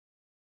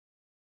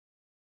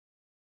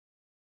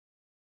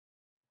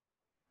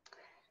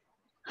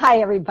Hi,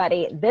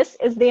 everybody. This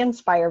is the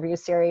Inspire View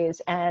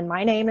series, and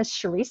my name is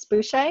Cherrise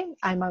Boucher.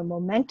 I'm a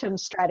momentum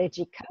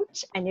strategy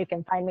coach, and you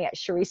can find me at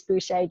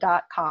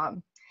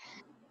cheriseboucher.com.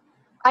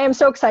 I am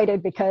so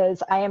excited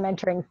because I am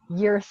entering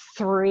year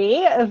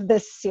 3 of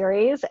this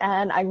series,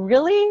 and I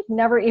really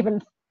never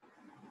even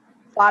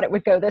thought it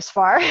would go this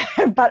far,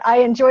 but I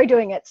enjoy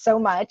doing it so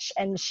much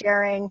and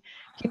sharing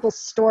people's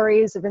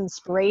stories of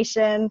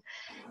inspiration,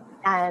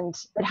 and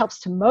it helps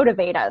to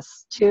motivate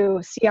us to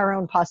see our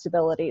own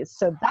possibilities.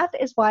 So that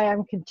is why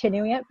I'm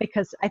continuing it,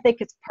 because I think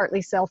it's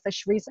partly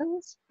selfish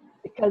reasons,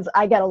 because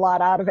I get a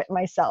lot out of it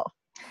myself.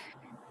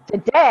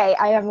 Today,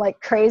 I am like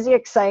crazy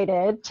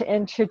excited to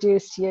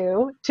introduce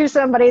you to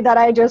somebody that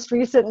I just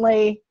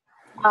recently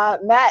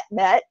met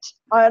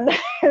on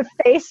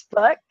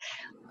Facebook.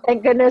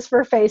 Thank goodness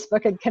for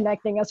Facebook and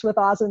connecting us with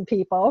awesome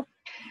people.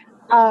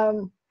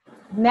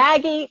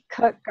 Maggie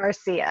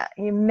Cook-Garcia.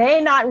 You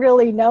may not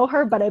really know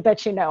her, but I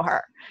bet you know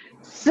her.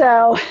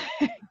 So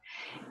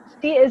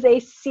she is a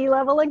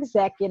C-level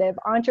executive,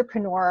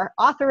 entrepreneur,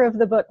 author of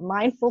the book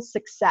Mindful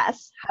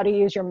Success, How to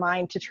Use Your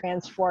Mind to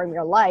Transform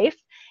Your Life,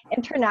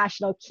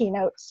 international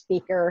keynote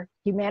speaker,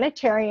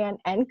 humanitarian,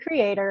 and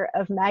creator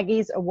of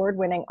Maggie's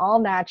award-winning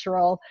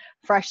all-natural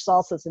fresh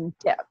salsas and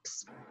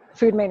dips,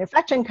 food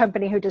manufacturing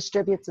company who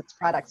distributes its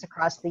products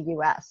across the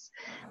U.S.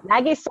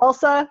 Maggie's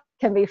salsa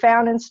can be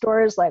found in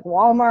stores like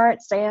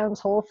Walmart, Sam's,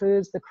 Whole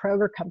Foods, the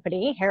Kroger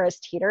Company, Harris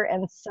Teeter,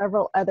 and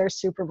several other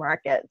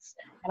supermarkets.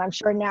 And I'm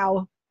sure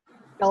now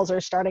bells are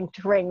starting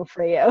to ring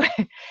for you.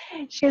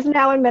 She's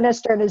now a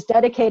minister and is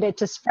dedicated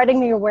to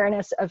spreading the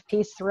awareness of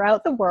peace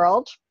throughout the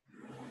world.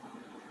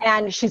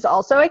 And she's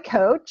also a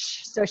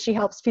coach, so she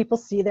helps people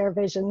see their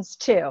visions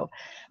too.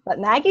 But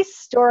Maggie's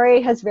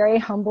story has very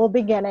humble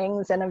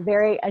beginnings and a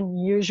very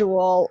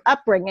unusual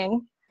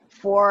upbringing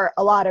for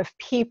a lot of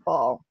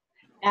people.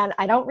 And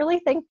I don't really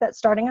think that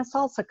starting a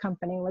salsa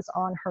company was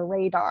on her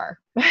radar.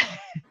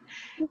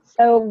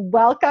 So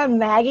welcome,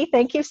 Maggie.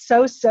 Thank you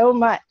so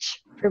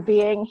much for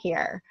being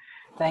here.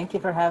 Thank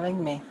you for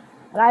having me.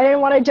 And I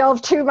didn't want to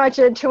delve too much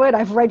into it.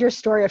 I've read your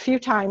story a few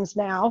times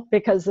now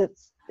because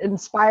it's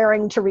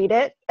inspiring to read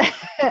it.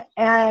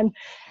 And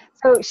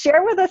so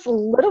share with us a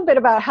little bit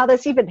about how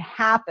this even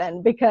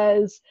happened,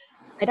 because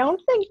I don't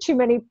think too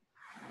many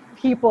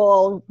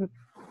people,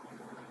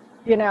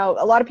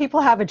 a lot of people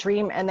have a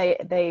dream and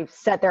they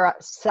set their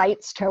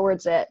sights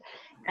towards it,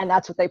 and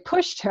that's what they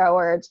push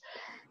towards.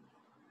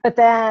 But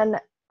then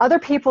other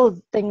people,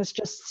 things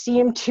just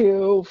seem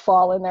to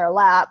fall in their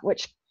lap,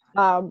 which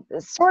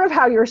is sort of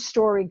how your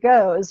story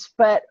goes,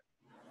 but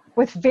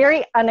with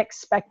very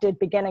unexpected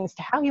beginnings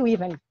to how you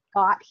even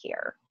got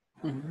here.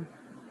 Mm-hmm.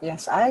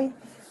 Yes, I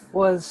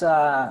was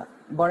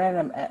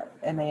born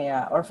in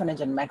a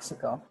orphanage in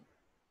Mexico.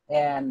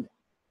 And,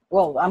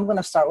 well, I'm going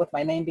to start with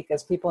my name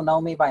because people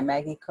know me by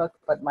Maggie Cook,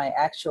 but my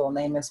actual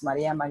name is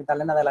Maria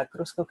Magdalena de la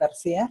Cruz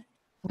Cook-Garcia.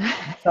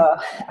 So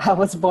I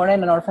was born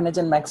in an orphanage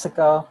in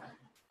Mexico,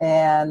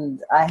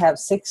 and I have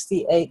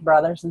 68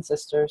 brothers and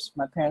sisters.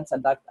 My parents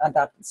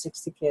adopted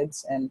 60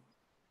 kids and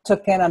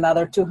took in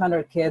another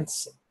 200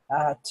 kids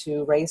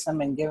to raise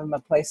them and give them a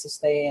place to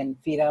stay and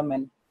feed them.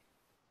 And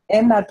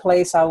in that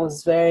place, I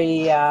was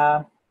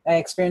I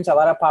experienced a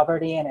lot of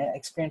poverty and I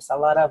experienced a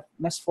lot of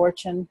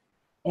misfortune.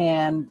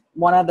 And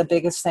one of the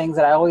biggest things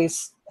that I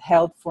always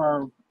held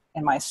for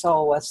in my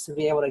soul was to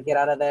be able to get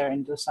out of there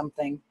and do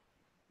something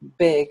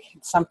big,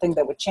 something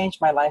that would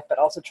change my life, but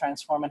also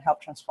transform and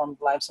help transform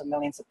the lives of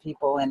millions of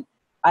people. And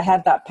I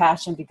had that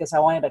passion because I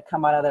wanted to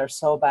come out of there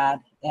so bad.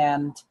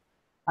 And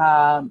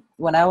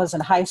when I was in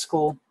high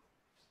school,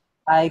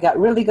 I got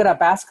really good at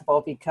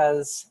basketball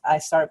because I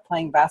started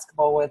playing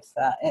basketball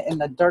in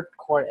the dirt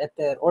court at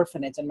the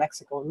orphanage in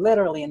Mexico,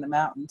 literally in the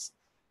mountains.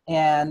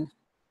 And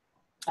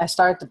I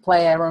started to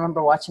play. I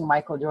remember watching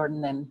Michael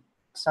Jordan and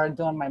started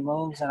doing my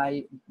moves, and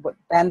I would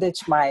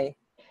bandage my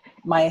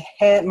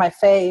head, my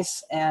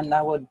face, and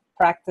I would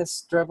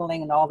practice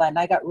dribbling and all that. And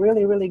I got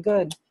really, really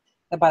good.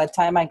 And by the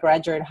time I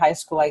graduated high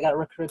school, I got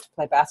recruited to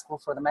play basketball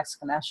for the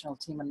Mexican national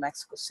team in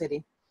Mexico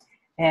City.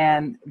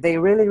 And they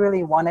really,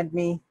 really wanted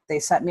me. They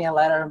sent me a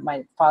letter.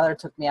 My father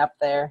took me up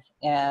there,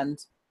 and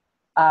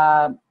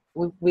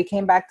we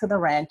came back to the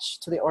ranch,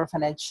 to the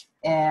orphanage,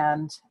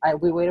 and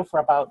we waited for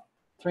about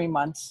 3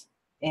 months,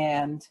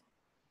 and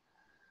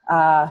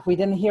we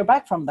didn't hear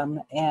back from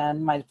them.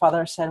 And my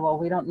father said, well,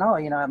 we don't know,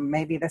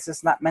 maybe this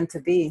is not meant to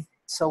be.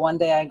 So one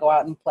day I go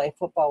out and play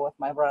football with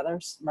my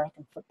brothers,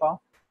 American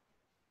football,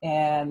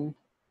 and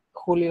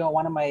Julio,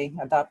 one of my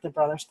adopted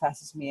brothers,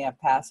 passes me a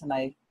pass, and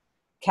I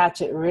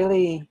catch it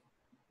really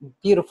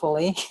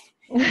beautifully,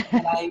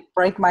 and I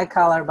break my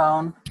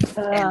collarbone.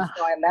 And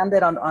so I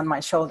landed on my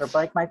shoulder,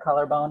 break my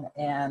collarbone,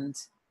 and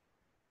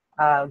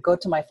go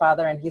to my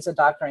father, and he's a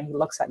doctor, and he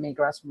looks at me,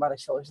 grabs me by the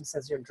shoulders, and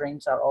says, your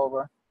dreams are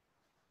over.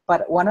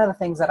 But one of the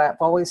things that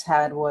I've always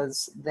had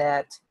was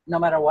that no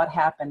matter what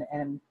happened,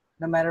 and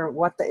no matter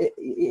what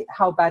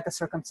how bad the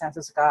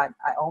circumstances got,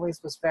 I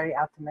always was very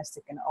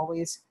optimistic and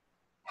always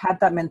had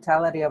that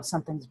mentality of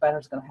something's better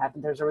is going to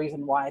happen. There's a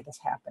reason why this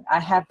happened. I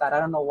had that. I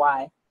don't know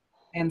why.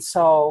 And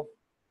so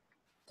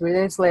 3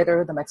 days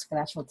later, the Mexican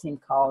national team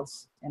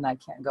calls and I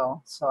can't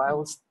go. So I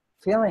was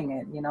feeling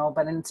it,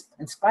 but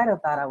in spite of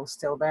that, I was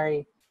still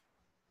very,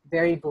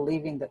 very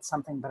believing that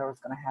something better was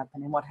going to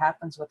happen. And what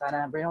happens with that,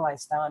 and I've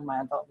realized now in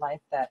my adult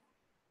life that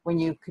when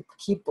you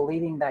keep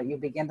believing that, you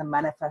begin to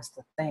manifest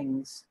the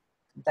things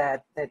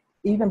that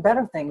even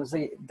better things,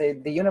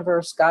 the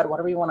universe, God,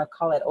 whatever you want to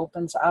call it,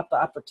 opens up the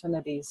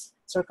opportunities,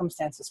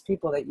 circumstances,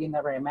 people that you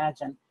never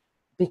imagined,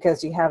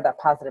 because you have that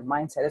positive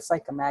mindset. It's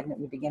like a magnet.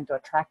 You begin to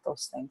attract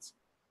those things.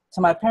 So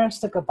my parents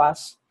took a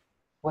bus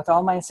with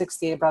all my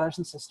 68 brothers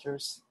and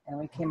sisters, and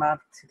we came out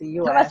to the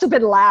U.S. That must have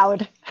been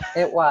loud.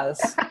 It was.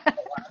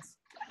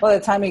 Well, by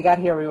the time we got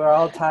here, we were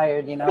all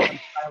tired, and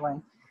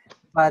traveling.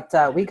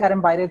 But we got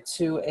invited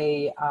to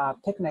a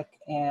picnic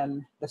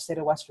in the state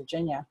of West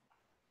Virginia.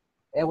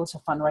 It was a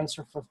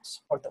fundraiser for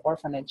support the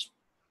orphanage.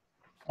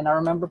 And I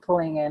remember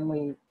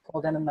we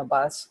pulled in the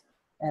bus,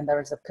 and there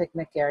was a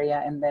picnic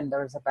area, and then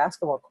there was a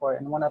basketball court,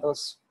 and one of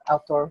those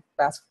outdoor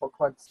basketball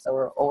courts that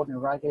were old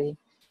and rugged.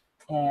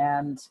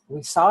 And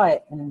we saw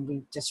it, and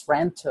we just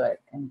ran to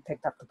it and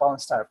picked up the ball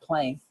and started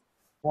playing.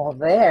 Well,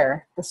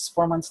 this is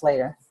 4 months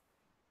later,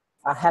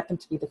 I happened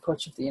to be the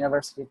coach of the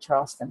University of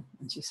Charleston,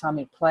 and she saw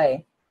me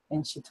play,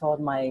 and she told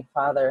my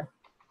father,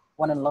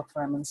 went and looked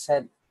for him and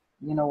said,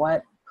 you know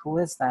what, who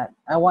is that?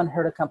 I want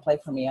her to come play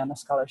for me on a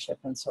scholarship.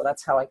 And so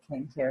that's how I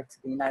came here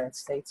to the United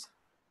States.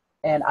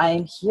 And I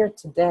am here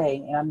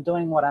today, and I'm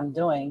doing what I'm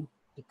doing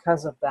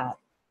because of that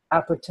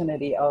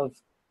opportunity of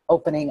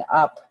opening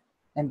up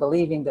and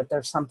believing that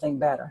there's something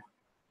better.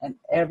 And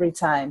every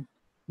time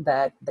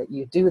that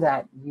you do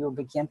that, you'll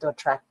begin to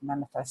attract,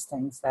 manifest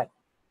things that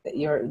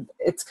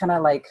it's kind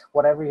of like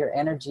whatever your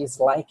energy is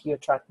like, you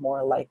attract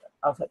more like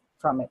of it,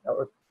 from it,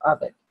 or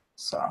of it.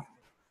 So.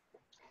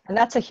 And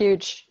that's a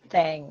huge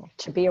thing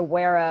to be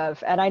aware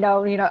of. And I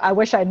know, I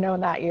wish I'd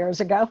known that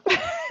years ago.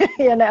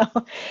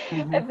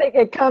 Mm-hmm. I think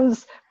it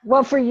comes,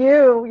 well, for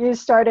you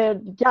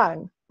started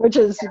young, which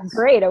is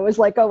great. It was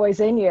like always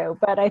in you.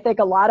 But I think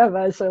a lot of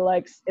us are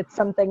like, it's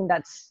something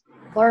that's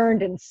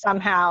learned and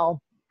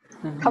somehow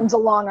comes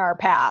along our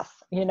path,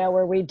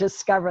 where we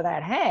discover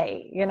that,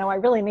 hey, I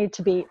really need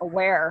to be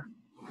aware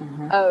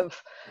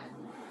of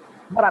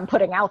what I'm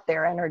putting out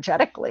there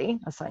energetically,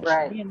 essentially,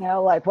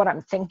 right. Like what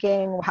I'm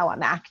thinking, how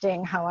I'm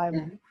acting, how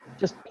I'm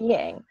just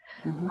being,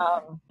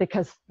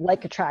 because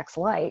like attracts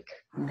like,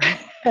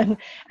 and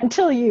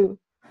until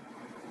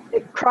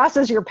it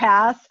crosses your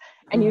path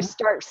and you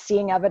start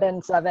seeing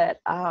evidence of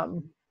it,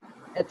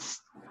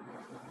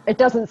 it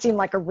doesn't seem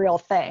like a real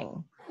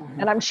thing.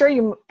 And I'm sure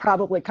you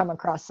probably come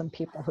across some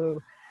people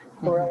who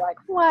are like,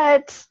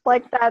 what?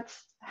 Like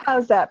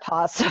how's that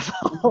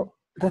possible?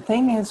 The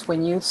thing is,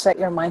 when you set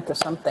your mind to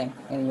something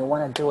and you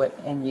want to do it,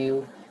 and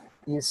you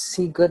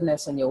see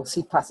goodness and you'll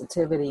see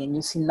positivity and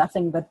you see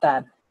nothing but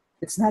that,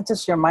 it's not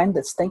just your mind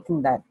that's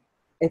thinking that,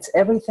 it's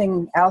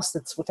everything else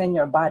that's within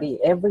your body.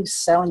 Every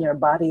cell in your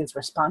body is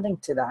responding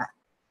to that.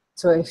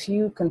 So if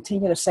you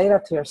continue to say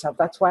that to yourself,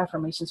 that's why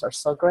affirmations are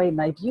so great.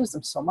 And I've used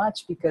them so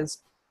much, because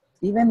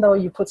even though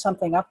you put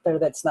something up there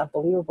that's not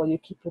believable, you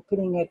keep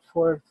repeating it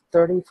for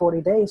 30,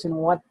 40 days. And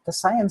what the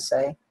science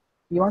say,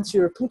 once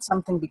you repeat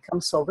something,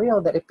 becomes so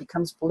real that it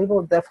becomes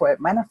believable, therefore it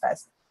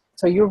manifests.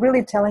 So you're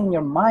really telling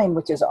your mind,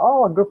 which is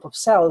all a group of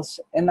cells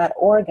in that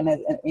organ,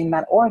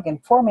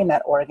 forming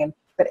that organ,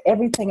 but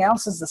everything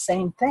else is the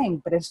same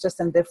thing, but it's just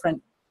in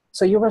different.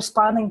 So you're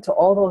responding to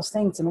all those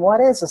things. And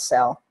what is a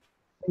cell?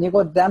 When you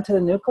go down to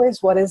the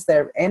nucleus, what is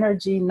there?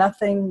 Energy,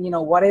 nothing,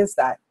 what is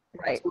that?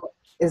 Right. So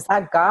is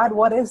that God?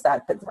 What is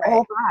that? But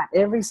all that,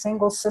 every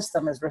single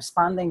system is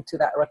responding to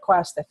that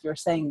request. If you're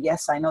saying,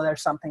 yes, I know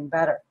there's something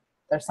better.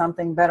 There's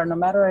something better, no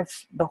matter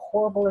if the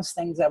horriblest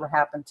things ever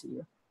happen to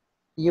you.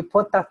 You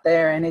put that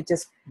there, and it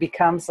just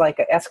becomes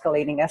like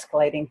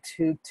escalating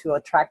to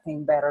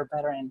attracting better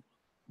and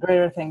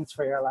greater things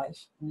for your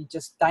life. And you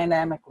just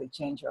dynamically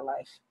change your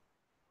life.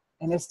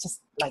 And it's just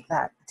like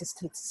that. It just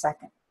takes a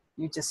second.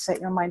 You just set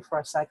your mind for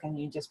a second.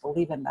 You just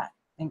believe in that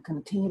and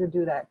continue to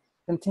do that.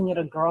 Continue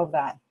to grow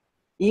that.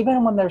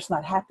 Even when there's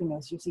not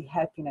happiness, you see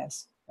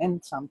happiness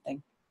in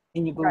something.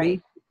 And you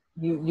believe,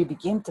 you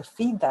begin to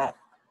feed that.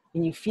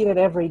 And you feed it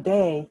every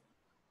day,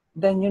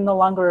 then you're no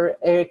longer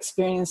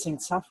experiencing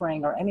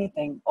suffering or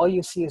anything. All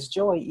you see is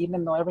joy,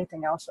 even though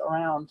everything else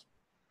around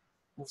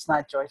is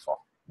not joyful.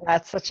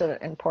 That's such an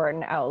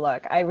important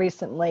outlook. I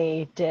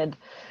recently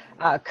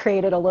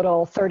created a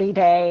little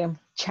 30-day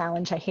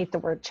challenge. I hate the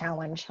word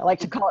challenge. I like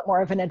to call it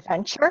more of an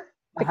adventure,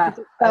 because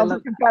it sounds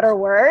like a better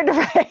word,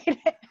 right?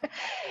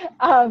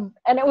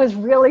 And it was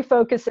really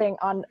focusing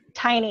on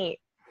tiny,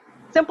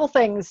 simple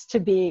things to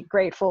be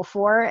grateful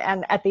for.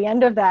 And at the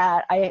end of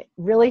that, I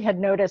really had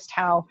noticed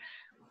how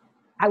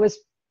I was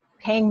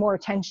paying more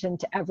attention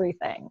to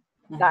everything.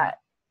 That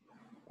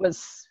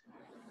was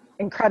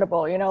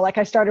incredible. Like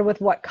I started with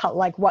what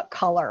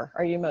color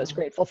are you most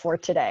grateful for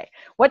today?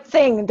 What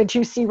thing that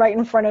you see right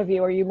in front of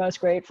you are you most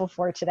grateful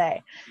for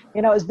today?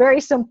 It was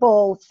very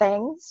simple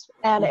things.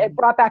 And it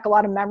brought back a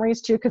lot of memories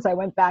too, because I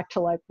went back to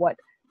like what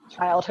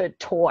childhood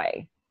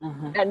toy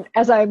And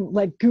as I'm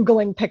like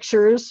Googling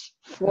pictures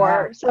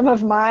for some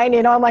of mine,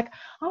 you know, I'm like,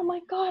 oh my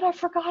God, I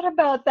forgot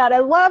about that. I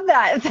love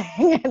that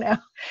thing. You know,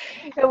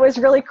 it was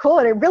really cool.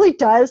 And it really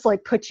does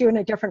like put you in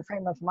a different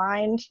frame of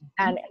mind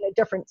and in a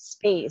different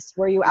space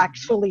where you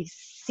actually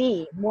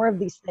see more of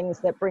these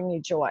things that bring you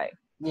joy.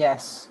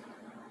 Yes.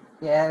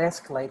 Yeah, it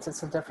escalates.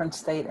 It's a different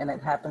state and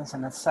it happens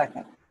in a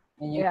second.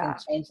 And you can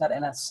change that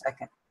in a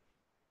second.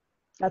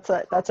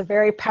 That's a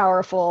very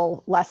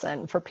powerful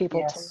lesson for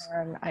people to Yes.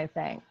 learn, I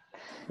think.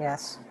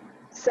 Yes.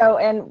 So,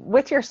 and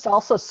with your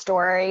salsa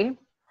story,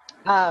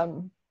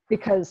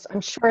 because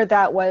I'm sure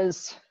that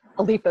was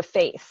a leap of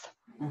faith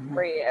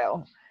for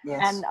you.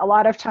 Yes. And a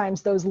lot of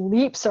times those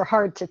leaps are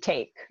hard to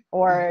take,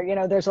 or, you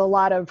know, there's a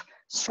lot of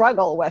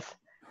struggle with,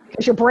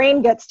 because your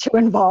brain gets too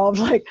involved.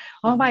 Like,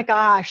 oh my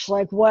gosh,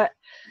 like what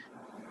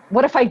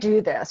if I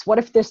do this? What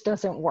if this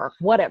doesn't work?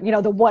 What if, you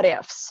know, the what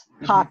ifs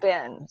pop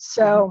in.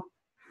 So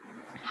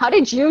how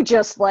did you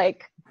just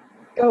like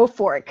go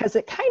for it? Because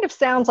it kind of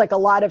sounds like a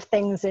lot of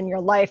things in your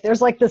life.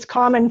 There's like this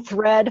common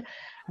thread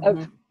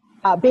of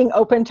being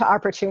open to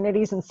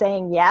opportunities and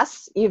saying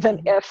yes,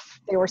 even if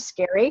they were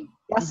scary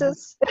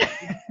yeses.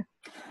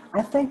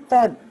 I think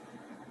that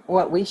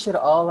what we should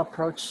all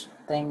approach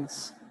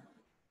things,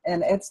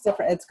 and it's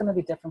different. It's going to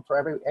be different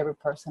for every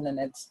person, and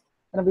it's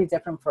going to be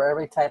different for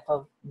every type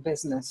of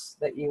business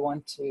that you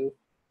want to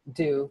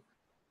do.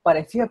 But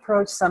if you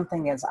approach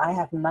something as, I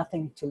have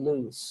nothing to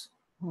lose.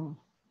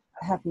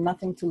 I have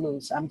nothing to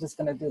lose. I'm just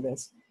going to do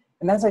this.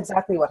 And that's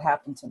exactly what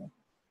happened to me.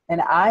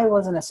 And I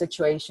was in a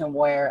situation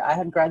where I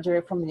had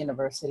graduated from the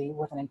university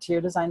with an interior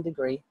design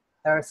degree.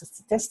 There was a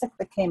statistic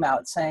that came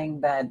out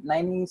saying that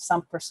 90%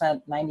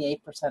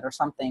 98% or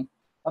something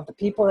of the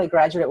people that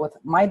graduated with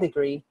my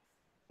degree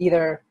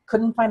either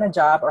couldn't find a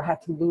job or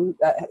had to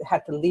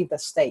leave the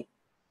state.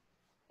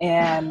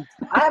 And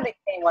I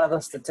became one of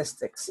those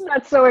statistics.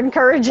 That's so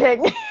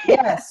encouraging.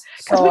 Yes.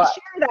 Because we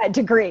share that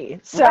degree.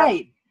 So,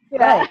 right.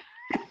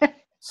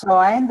 So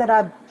I ended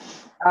up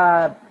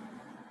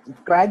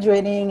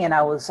graduating, and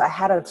I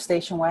had a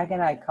station wagon.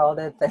 I called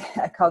it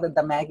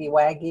the Maggie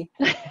Waggy.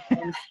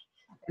 and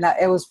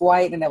it was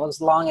white, and it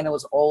was long, and it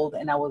was old,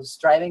 and I was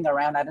driving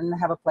around. I didn't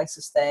have a place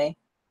to stay,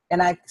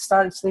 and I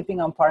started sleeping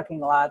on parking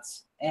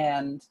lots.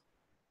 And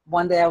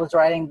one day I was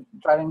driving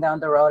down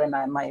the road, and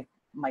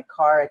my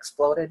car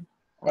exploded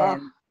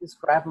and just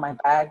grabbed my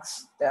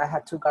bags. I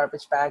had 2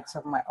 garbage bags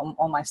of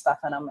all my stuff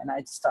in them, and I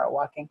just started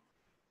walking.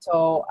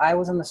 So I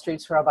was in the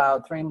streets for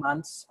about 3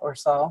 months or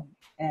so,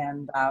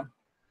 and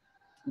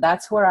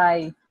that's where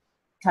I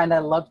kind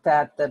of looked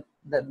at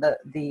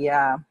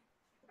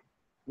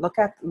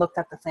looked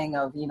at the thing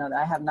of, you know,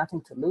 I have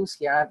nothing to lose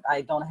here.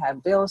 I don't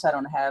have bills. I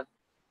don't have,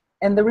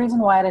 and the reason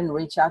why I didn't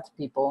reach out to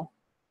people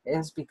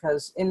is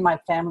because in my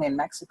family in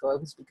Mexico, it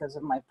was because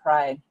of my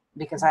pride,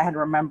 because I had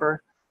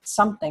remembered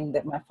something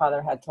that my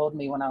father had told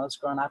me when I was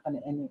growing up,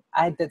 and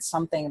I did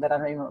something that I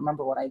don't even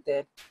remember what I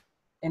did.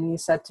 And he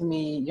said to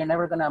me, you're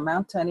never going to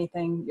amount to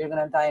anything. You're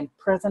going to die in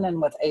prison and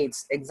with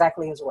AIDS.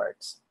 Exactly his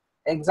words.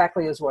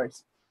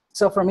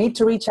 So for me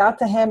to reach out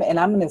to him, and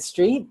I'm in the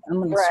street,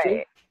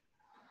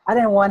 I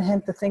didn't want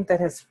him to think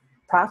that his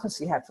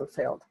prophecy had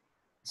fulfilled.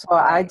 So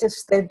I just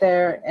stayed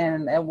there.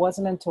 And it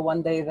wasn't until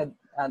one day that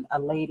a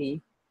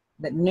lady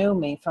that knew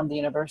me from the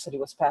university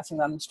was passing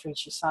down the street.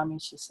 She saw me.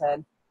 She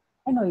said,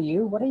 I know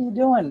you. What are you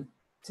doing?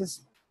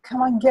 Just come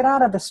on, get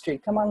out of the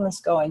street. Come on, let's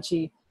go. And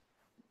she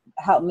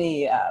helped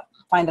me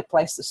find a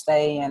place to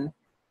stay. And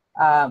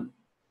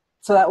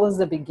so that was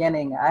the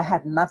beginning. I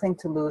had nothing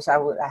to lose. I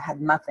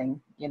had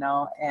nothing, you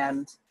know,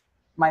 and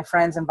my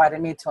friends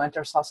invited me to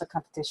enter a salsa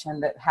competition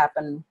that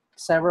happened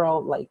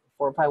like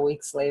 4 or 5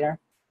 weeks later.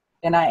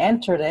 And I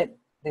entered it.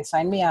 They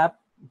signed me up.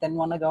 Didn't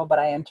want to go, but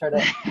I entered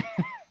it.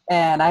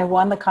 And I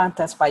won the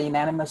contest by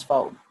unanimous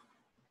vote.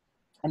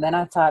 And then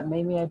I thought,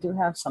 maybe I do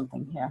have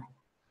something here.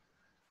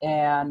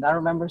 And I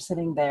remember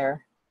sitting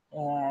there,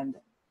 and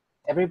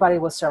everybody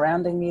was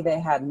surrounding me. They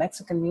had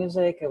Mexican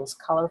music. It was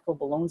colorful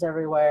balloons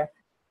everywhere.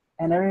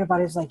 And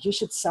everybody's like, you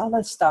should sell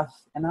this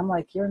stuff. And I'm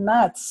like, you're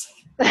nuts.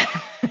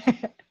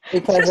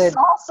 Because it's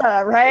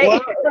salsa, right?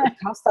 Well, it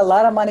cost a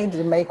lot of money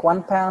to make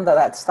 1 pound of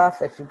that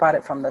stuff if you bought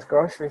it from the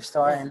grocery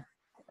store. And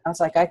I was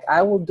like,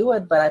 I will do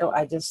it, but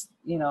I just,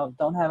 you know,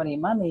 don't have any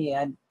money.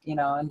 And, you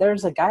know, and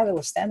there's a guy that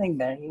was standing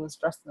there. He was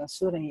dressed in a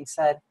suit, and he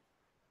said,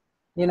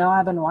 you know,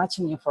 I've been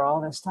watching you for all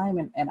this time,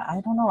 and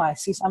I don't know, I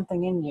see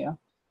something in you.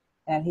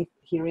 And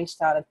he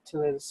reached out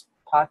to his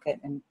pocket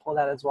and pulled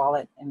out his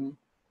wallet and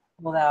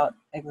pulled out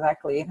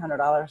exactly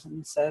 $800. And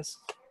he says,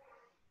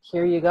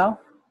 here you go.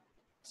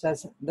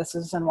 Says, this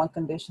is in one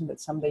condition, that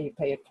someday you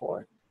pay it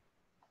forward.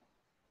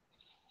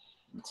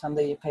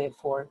 Someday you pay it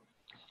forward.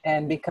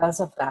 And because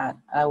of that,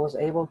 I was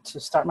able to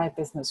start my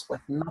business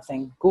with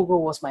nothing.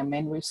 Google was my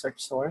main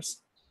research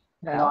source.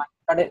 Yeah.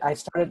 You know,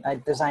 I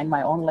designed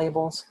my own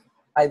labels.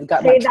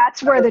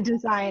 That's where the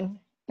design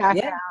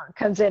background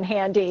comes in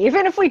handy.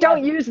 Even if we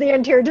don't use the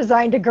interior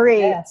design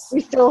degree, we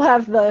still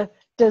have the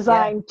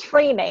design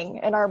training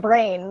in our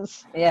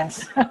brains.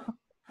 Yes.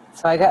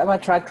 So I got my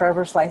truck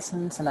driver's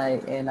license, and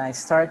I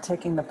started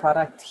taking the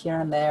product here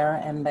and there,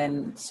 and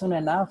then soon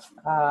enough,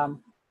 I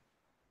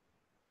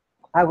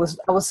was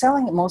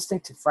selling it mostly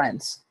to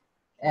friends,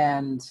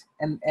 and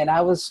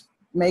I was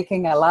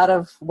making a lot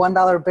of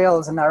 $1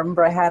 bills, and I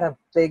remember I had a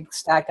big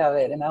stack of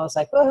it, and I was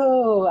like,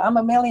 "Oh, I'm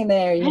a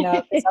millionaire,"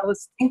 because I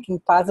was thinking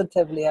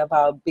positively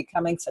about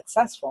becoming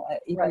successful,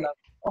 even Right. though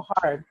it's so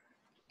hard.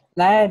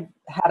 And I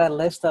had a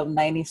list of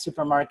 90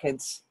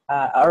 supermarkets,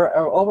 or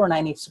over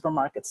 90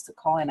 supermarkets to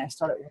call, and I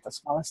started with the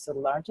smallest to the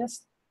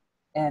largest.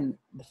 And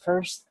the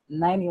first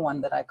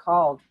 91 that I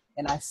called,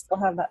 and I still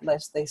have that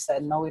list, they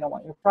said, "No, we don't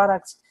want your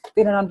products."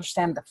 They didn't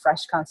understand the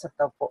fresh concept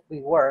of what we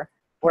were,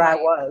 where I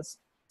Right. was.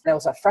 And it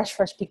was a fresh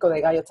pico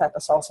de gallo type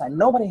of salsa, and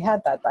nobody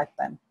had that back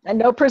then. And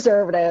no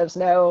preservatives,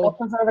 No no.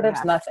 preservatives,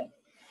 Yeah. nothing.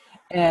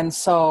 And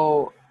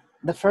so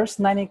the first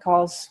 90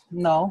 calls,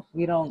 "No,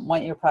 we don't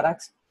want your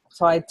products."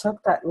 So I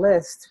took that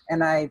list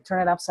and I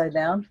turned it upside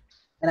down.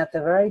 And at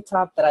the very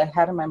top that I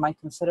had in my mind,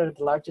 considered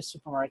the largest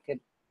supermarket,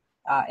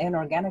 and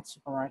organic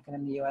supermarket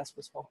in the U.S.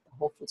 was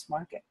Whole Foods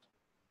Market.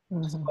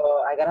 So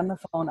Mhm. I got on the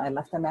phone. I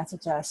left a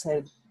message. I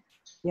said,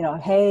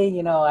 "Hey,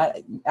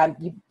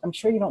 I'm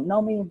sure you don't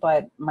know me,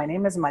 but my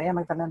name is Maria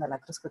Magdalena de la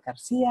Cruz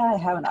Cook-Garcia. I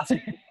have an awesome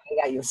I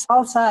got you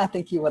salsa. I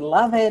think you would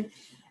love it."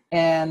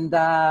 And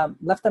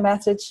left a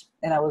message.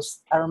 And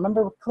I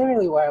remember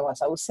clearly where I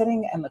was. I was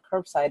sitting in the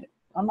curbside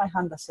on my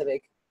Honda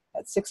Civic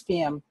at 6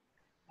 p.m.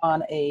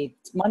 on a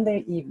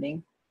Monday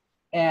evening.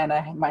 And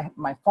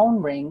my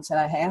phone rings, and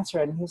I answer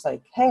it, and he's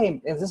like,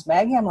 "Hey, is this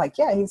Maggie?" I'm like,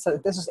 "Yeah." He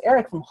said, "This is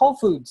Eric from Whole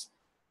Foods.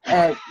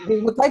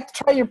 We would like to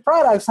try your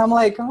products." I'm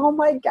like, "Oh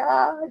my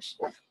gosh."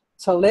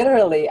 So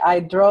literally I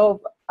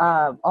drove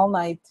all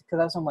night, because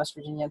I was in West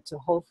Virginia, to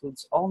Whole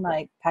Foods all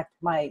night,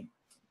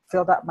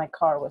 filled up my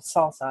car with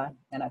salsa,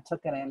 and I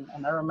took it in.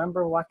 And I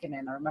remember walking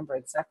in. I remember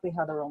exactly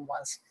how the room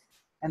was.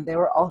 And they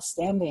were all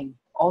standing.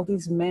 All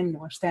these men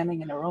were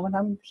standing in a room, and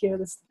I'm here,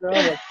 this girl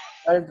that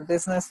started the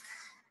business.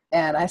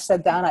 And I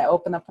sat down, I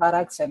opened the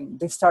products, and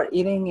they start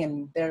eating,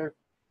 and they're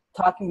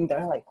talking.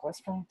 They're like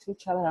whispering to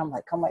each other. I'm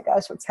like, "Oh my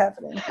gosh, what's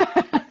happening?"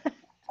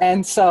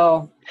 And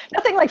so,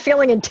 Nothing like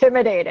feeling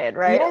intimidated,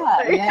 right?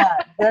 yeah,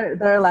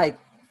 they're like,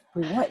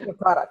 "We want your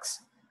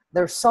products.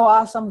 They're so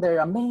awesome. They're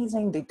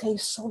amazing. They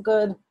taste so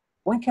good.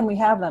 When can we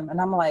have them?"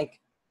 And I'm like,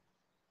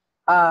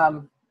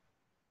 um,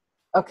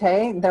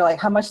 "Okay." They're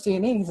like, "How much do you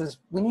need?" He says,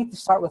 "We need to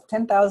start with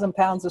 10,000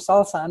 pounds of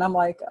salsa." And I'm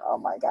like, "Oh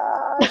my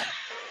gosh."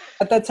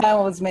 At that time,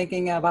 I was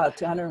making about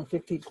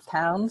 250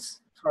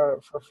 pounds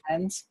for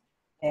friends.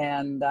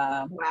 And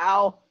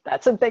Wow,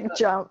 that's a big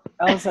jump.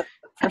 that was the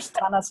first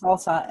ton of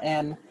salsa.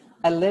 And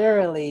I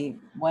literally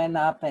went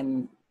up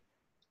and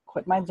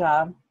quit my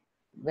job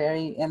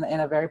in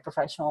a very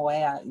professional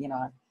way.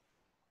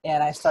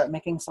 And I started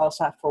making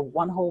salsa for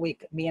one whole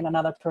week, me and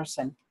another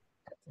person,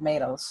 cut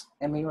tomatoes.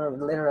 And we were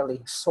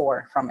literally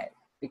sore from it.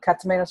 We cut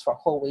tomatoes for a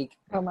whole week.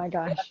 Oh my Made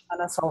gosh. a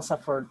ton of salsa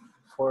for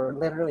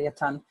literally a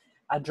ton.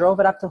 I drove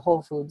it up to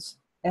Whole Foods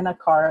in a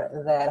car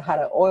that had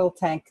an oil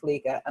tank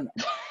leak, a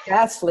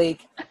gas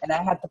leak, and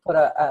I had to put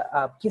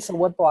a piece of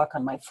wood block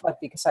on my foot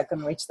because I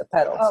couldn't reach the Oh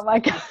pedals. my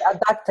God. I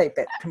duct taped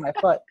it to my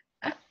foot.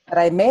 But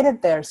I made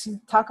it there. See,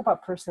 talk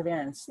about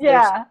perseverance.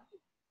 There's Yeah.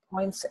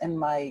 points in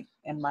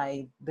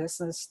my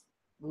business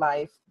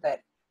life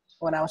that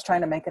when I was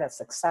trying to make it a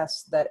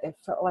success, that it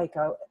felt like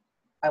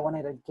I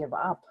wanted to give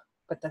up.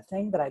 But the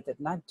thing that I did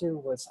not do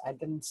was I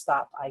didn't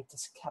stop. I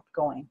just kept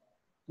going.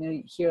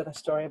 You hear the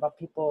story about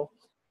people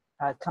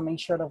coming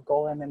short of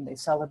goal, and then they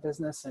sell the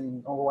business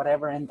or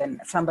whatever, and then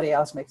somebody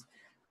else makes.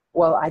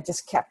 Well, I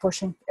just kept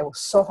pushing. It was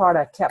so hard.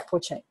 I kept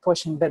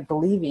pushing, but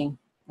believing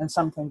in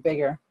something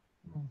bigger.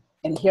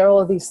 And here all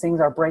of these things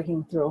are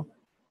breaking through.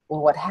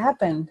 Well, what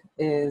happened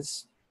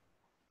is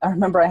I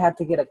remember I had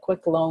to get a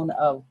quick loan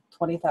of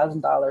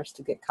 $20,000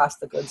 to get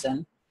cost of goods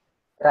in.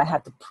 That I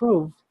had to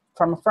prove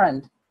from a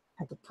friend.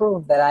 I had to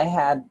prove that I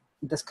had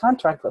this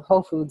contract with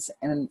Whole Foods,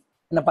 and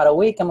in about a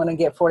week, I'm going to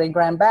get 40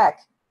 grand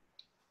back.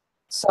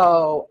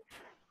 So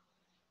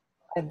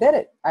I did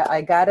it.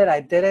 I got it.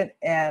 I did it.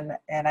 And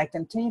I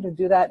continue to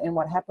do that. And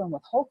what happened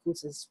with Whole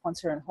Foods is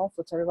once you're in Whole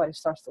Foods, everybody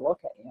starts to look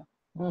at you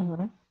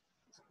Mm-hmm.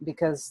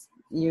 because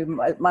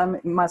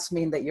must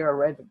mean that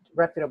you're a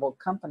reputable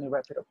company,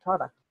 reputable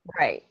product.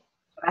 Right.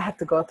 I had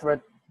to go through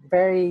a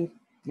very,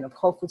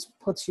 Whole Foods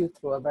puts you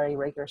through a very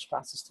rigorous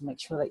process to make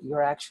sure that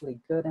you're actually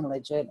good and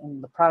legit,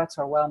 and the products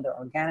are well, and they're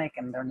organic,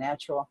 and they're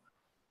natural.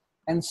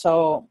 And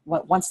so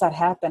once that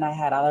happened, I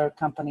had other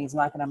companies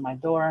knocking on my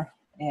door,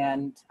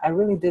 and I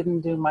really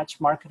didn't do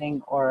much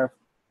marketing or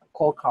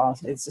cold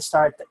calls. It's just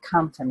started to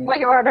come to me. Well,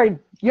 you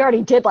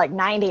already did like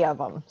 90 of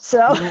them.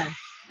 So Yeah.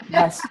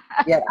 Yes.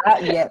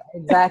 Yeah,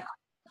 exactly.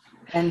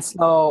 And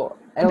so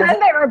it was, then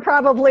they were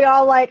probably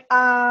all like,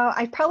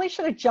 I probably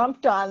should have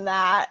jumped on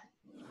that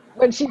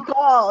when she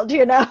called,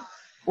 you know?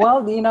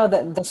 well,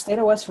 the state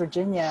of West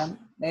Virginia,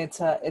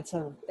 it's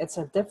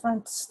a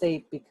different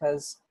state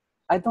because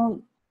I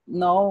don't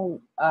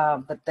know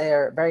that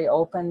they're very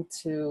open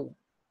to.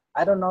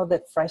 I don't know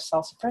that fresh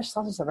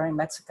salsa is a very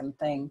Mexican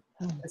thing.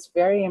 It's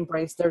very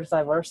embraced. There's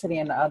diversity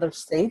in other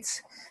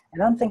states. I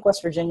don't think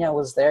West Virginia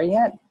was there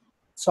yet.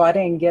 So I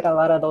didn't get a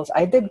lot of those.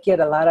 I did get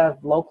a lot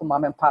of local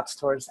mom and pop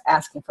stores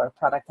asking for a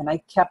product, and I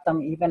kept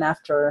them even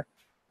after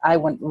I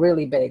went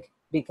really big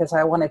because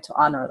I wanted to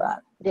honor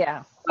that.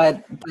 Yeah.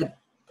 But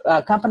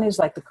companies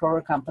like the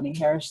Kroger Company,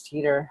 Harris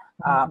Teeter,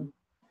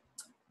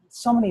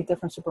 so many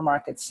different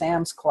supermarkets,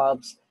 Sam's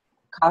Clubs,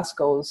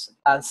 Costco's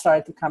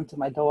started to come to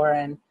my door,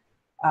 and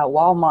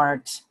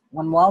Walmart.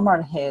 When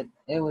Walmart hit,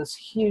 it was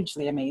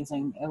hugely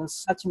amazing. It was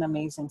such an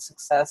amazing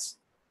success.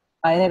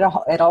 And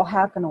it all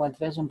happened with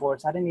vision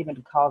boards. I didn't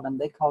even call them.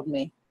 They called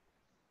me.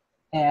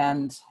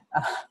 And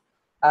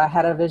I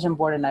had a vision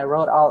board, and I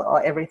wrote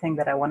everything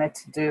that I wanted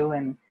to do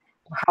and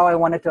how I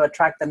wanted to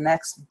attract the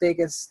next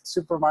biggest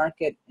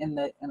supermarket in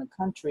the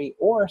country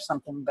or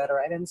something better.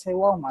 I didn't say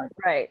Walmart.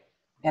 Right.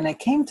 And it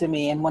came to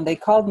me. And when they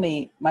called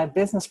me, my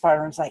business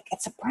partner was like,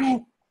 "It's a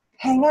prank.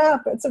 Hang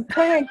up. It's a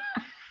prank."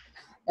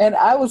 And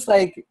I was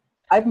like,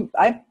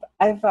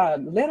 I've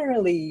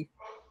literally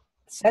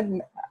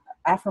said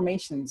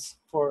affirmations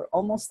for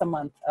almost a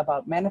month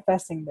about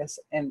manifesting this,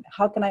 and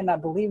how can I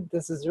not believe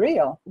this is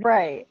real?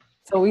 Right.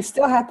 So we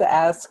still had to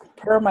ask,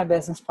 per my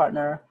business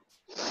partner,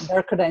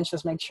 their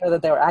credentials, make sure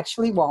that they were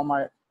actually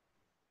Walmart,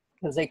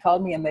 because they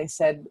called me and they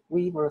said,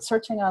 we were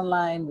searching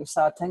online, we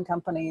saw 10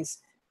 companies,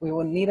 we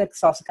would need a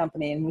salsa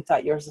company, and we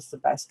thought yours is the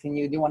best. Do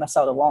you want to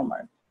sell to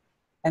Walmart?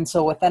 And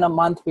so within a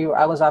month,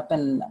 I was up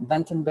in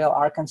Bentonville,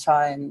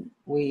 Arkansas, and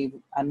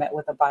I met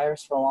with the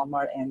buyers for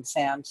Walmart and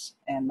Sam's,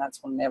 and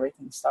that's when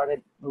everything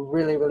started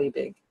really, really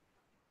big.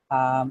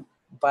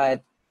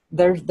 But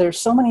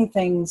there's so many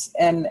things,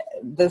 and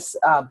this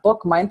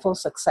book, Mindful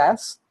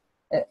Success,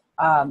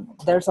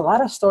 there's a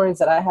lot of stories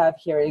that I have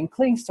here,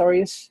 including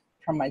stories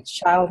from my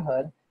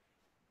childhood,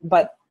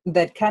 but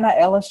that kind of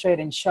illustrate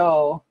and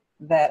show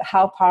that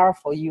how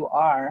powerful you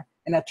are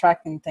in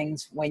attracting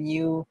things when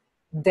you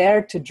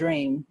dare to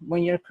dream,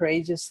 when you're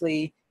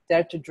courageously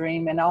dare to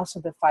dream, and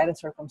also defy the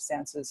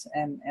circumstances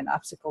and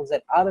obstacles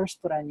that others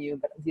put on you,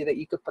 but that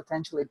you could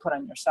potentially put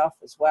on yourself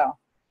as well.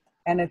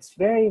 And it's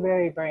very,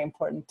 very, very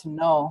important to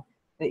know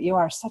that you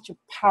are such a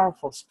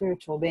powerful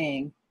spiritual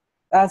being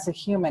as a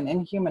human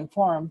in human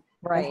form,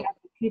 Right. and have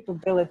the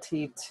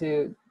capability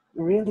to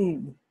really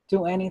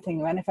do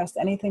anything, manifest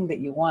anything that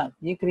you want.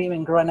 You could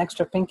even grow an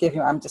extra pinky if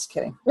you. I'm just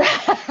kidding.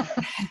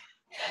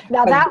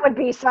 Now that would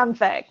be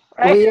something,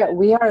 right?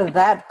 We are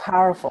that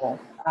powerful,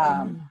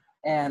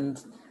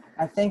 and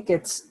I think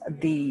it's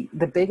the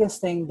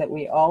biggest thing that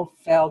we all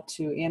fail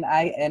to. And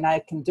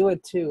I can do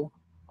it too.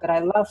 But I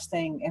love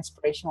staying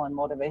inspirational and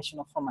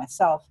motivational for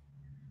myself.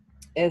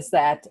 Is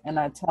that, and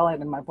I tell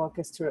it in my book,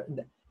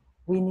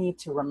 we need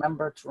to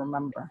remember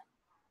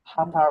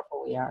how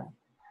powerful we are,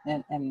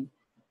 and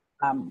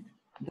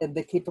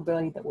the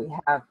capability that we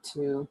have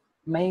to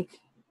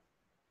make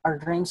our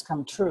dreams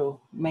come true,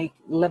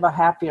 live a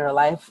happier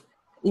life,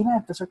 even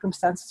if the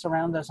circumstances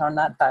around us are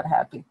not that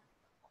happy.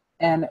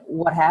 And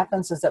what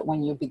happens is that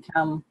when you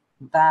become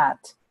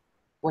that,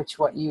 what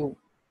you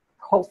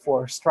hope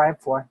for, strive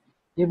for,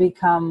 you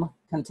become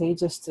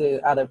contagious to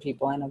other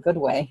people in a good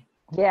way.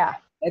 Yeah.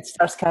 It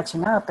starts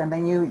catching up, and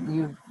then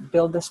you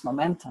build this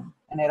momentum,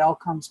 and it all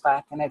comes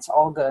back, and it's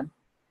all good.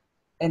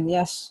 And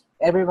yes,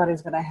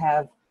 everybody's going to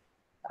have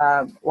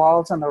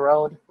walls on the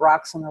road,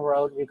 rocks on the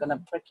road. You're going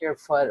to prick your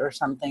foot or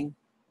something,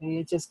 and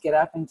you just get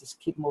up and just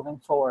keep moving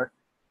forward.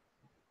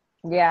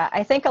 Yeah,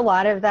 I think a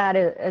lot of that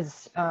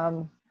is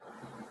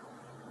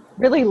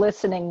really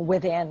listening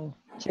within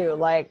too.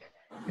 Like,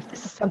 if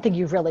this is something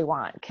you really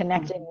want,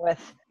 connecting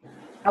with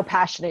how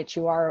passionate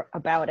you are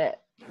about it.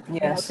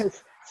 Yes.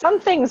 Because some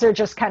things are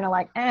just kind of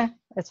like,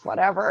 it's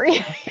whatever,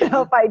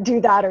 if I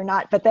do that or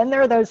not. But then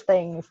there are those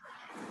things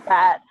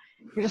that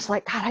you're just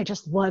like, God, I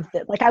just loved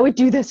it. Like, I would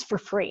do this for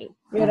free,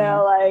 like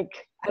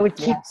I would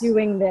keep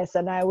doing this,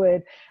 and I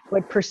would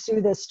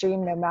pursue this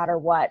dream no matter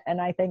what.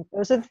 And I think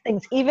those are the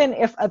things, even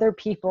if other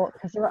people,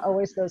 because there are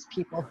always those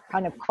people who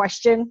kind of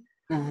question,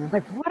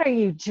 like, what are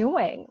you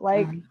doing?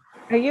 Like,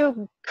 are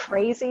you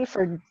crazy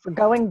for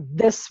going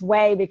this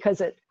way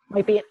because it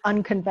might be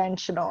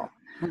unconventional?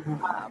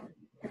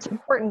 It's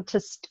important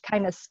to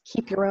kind of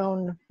keep your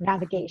own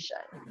navigation.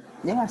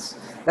 Yes,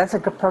 that's a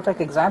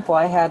perfect example.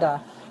 I had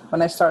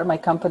when I started my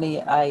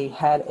company, I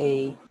had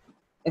a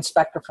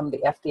inspector from the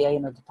FDA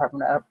in the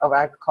Department of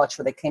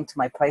Agriculture that came to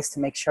my place to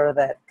make sure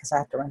that, because I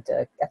had to rent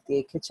a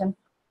FDA kitchen,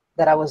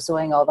 that I was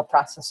doing all the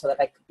process so that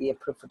I could be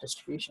approved for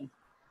distribution.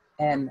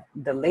 And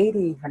the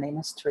lady, her name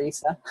is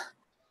Teresa,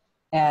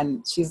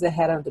 and she's the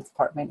head of the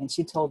department, and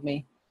she told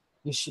me,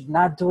 you should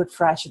not do it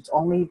fresh. It's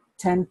only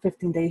 10,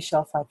 15 days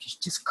shelf life. You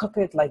should just cook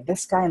it like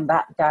this guy and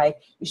that guy.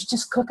 You should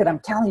just cook it. I'm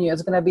telling you,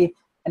 it's going to be.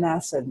 And I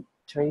said,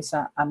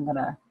 Teresa, I'm going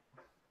to,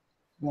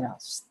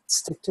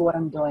 stick to what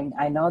I'm doing.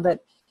 I know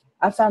that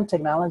I found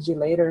technology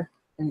later,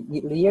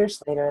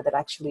 years later, that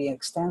actually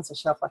extends the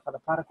shelf life of the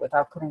product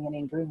without putting any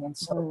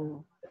ingredients.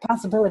 So the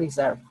possibilities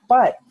there.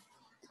 But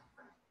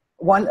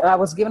I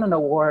was given an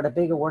award, a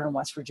big award in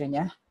West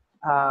Virginia.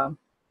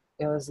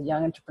 It was the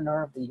Young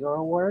Entrepreneur of the Year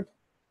award.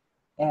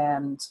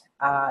 And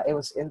it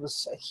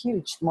was a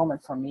huge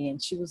moment for me.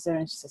 And she was there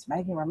and she says,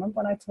 Maggie, remember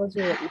when I told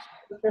you that you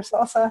should cook your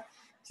salsa?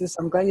 She says,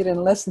 I'm glad you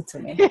didn't listen to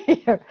me.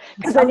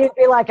 Because then you'd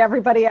be like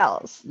everybody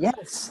else.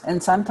 Yes.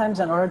 And sometimes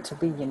in order to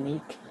be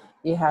unique,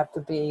 you have to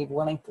be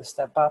willing to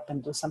step up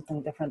and do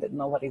something different that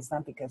nobody's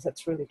done, because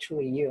it's really,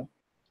 truly you.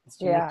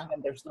 It's unique,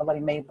 and there's nobody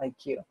made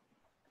like you.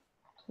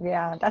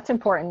 Yeah, that's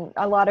important.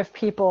 A lot of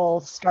people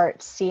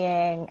start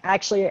seeing,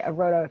 actually, I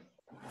wrote a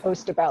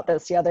post about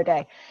this the other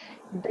day.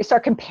 They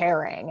start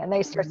comparing and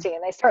they start seeing,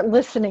 they start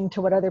listening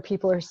to what other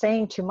people are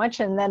saying too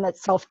much. And then that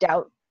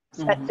self-doubt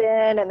sets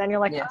in. And then you're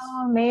like,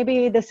 oh,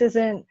 maybe this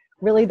isn't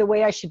really the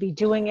way I should be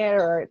doing it,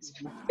 or it's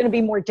going to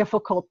be more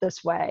difficult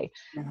this way.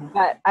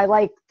 But I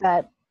like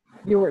that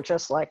you were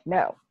just like,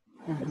 no,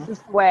 this is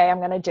the way I'm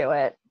going to do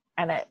it.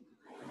 And it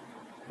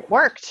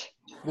worked.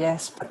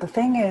 Yes. But the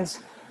thing is,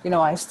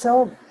 I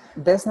still,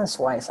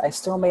 business-wise, I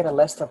still made a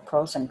list of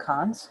pros and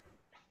cons,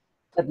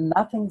 but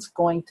nothing's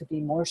going to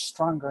be more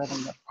stronger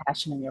than your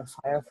passion and your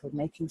fire for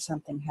making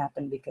something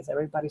happen, because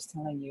everybody's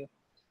telling you.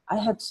 I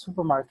had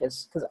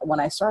supermarkets, because when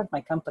I started my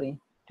company,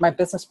 my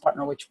business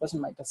partner, which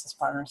wasn't my business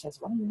partner,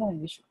 says, what are you doing?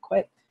 You should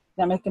quit.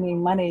 You're not making any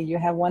money. You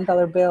have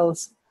 $1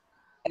 bills.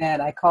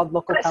 And I called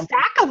local companies.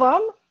 A stack of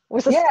them?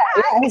 Yeah,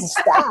 it was a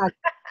stack.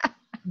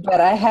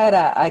 But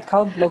I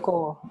called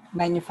local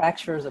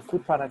manufacturers of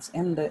food products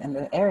in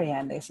the area,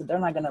 and they said, they're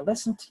not going to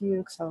listen to you.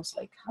 Because I was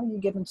like, how do you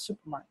get in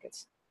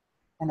supermarkets?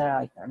 And they're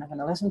like, they're not going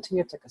to listen to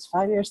you. It took us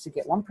 5 years to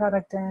get one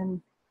product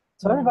in.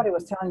 So everybody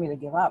was telling me to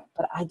give up.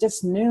 But I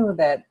just knew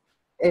that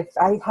if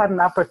I had an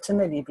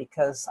opportunity,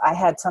 because I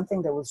had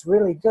something that was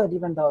really good,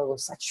 even though it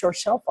was such short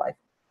shelf life,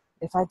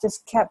 if I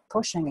just kept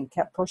pushing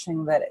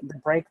that the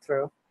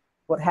breakthrough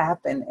would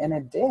happen. And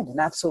it did, and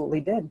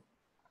absolutely did.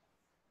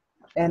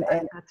 And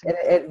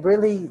it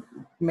really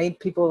made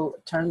people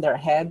turn their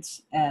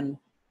heads. And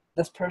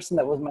this person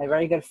that was my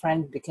very good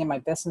friend became my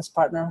business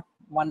partner.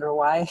 Wonder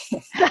why.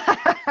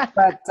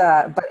 but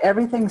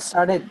everything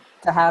started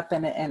to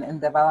happen and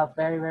develop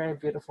very, very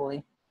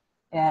beautifully.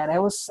 And it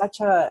was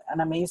such an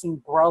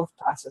amazing growth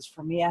process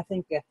for me, I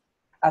think,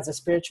 as a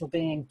spiritual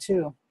being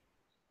too.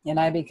 And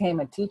I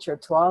became a teacher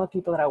to all the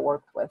people that I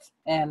worked with,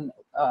 and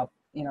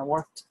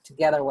worked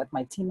together with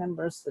my team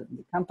members, the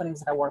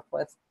companies that I worked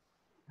with,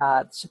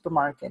 the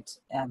supermarket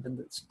and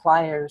the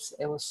suppliers.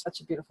 It was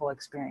such a beautiful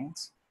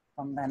experience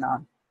from then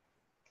on.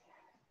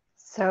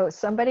 So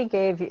somebody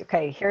gave you,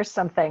 okay, here's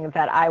something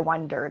that I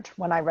wondered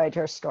when I read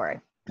your story.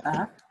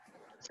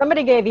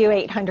 Somebody gave you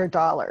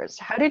 $800.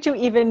 How did you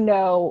even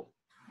know?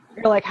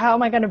 You're like, how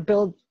am I going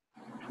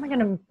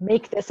to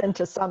make this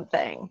into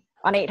something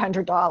on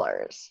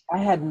 $800? I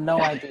had no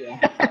idea.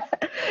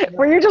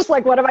 Were you just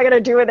like, what am I going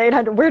to do with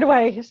 800? Where do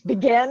I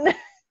begin?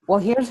 Well,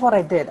 here's what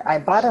I did. I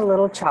bought a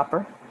little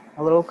chopper,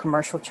 a little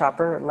commercial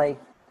chopper,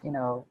 like, I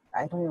don't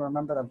even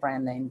remember the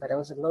brand name, but it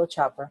was a little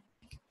chopper.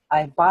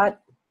 I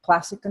bought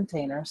plastic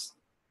containers.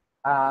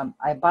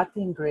 I bought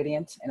the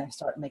ingredients, and I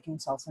started making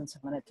salsa and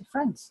selling it to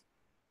friends.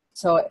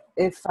 So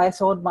if I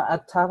sold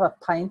a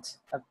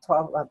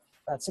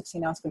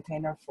 16-ounce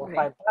container for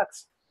 $5,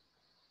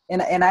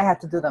 and I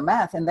had to do the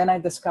math, and then I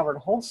discovered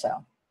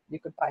wholesale. You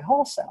could buy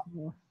wholesale.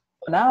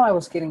 So now I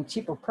was getting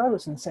cheaper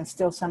produce and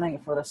still selling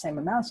it for the same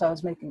amount, so I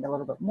was making a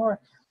little bit more.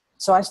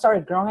 So I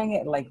started growing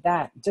it like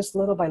that, just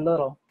little by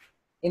little.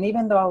 And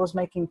even though I was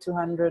making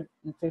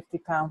 250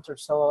 pounds or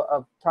so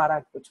of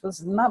product, which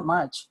was not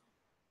much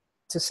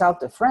to sell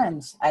to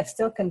friends, I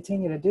still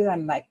continue to do that,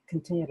 and I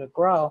continue to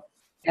grow.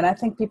 And I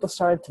think people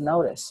started to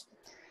notice.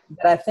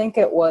 But I think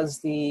it was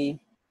the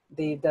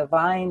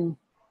divine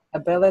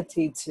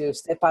ability to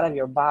step out of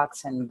your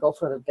box and go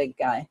for the big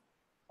guy.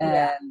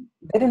 And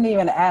they didn't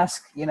even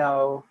ask,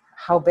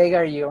 how big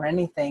are you or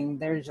anything.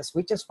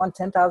 We just want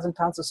 10,000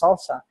 pounds of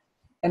salsa.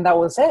 And that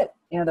was it.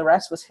 The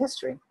rest was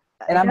history.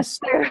 And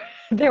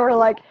they were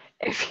like,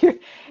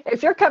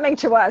 if you're coming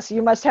to us,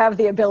 you must have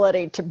the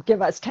ability to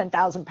give us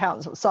 10,000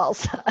 pounds of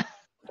salsa.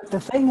 The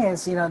thing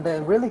is,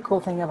 the really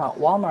cool thing about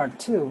Walmart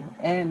too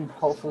and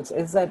Whole Foods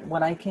is that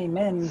when I came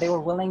in, they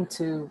were willing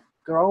to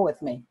grow with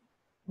me.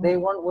 They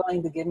weren't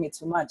willing to give me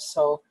too much.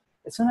 So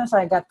as soon as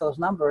I got those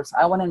numbers,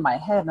 I went in my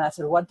head and I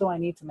said, what do I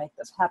need to make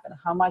this happen?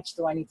 How much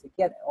do I need to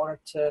get in order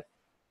to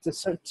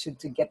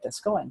get this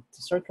going,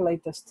 to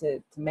circulate this,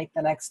 to make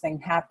the next thing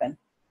happen?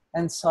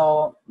 And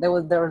so there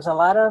was a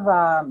lot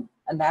of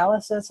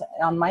analysis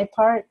on my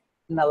part,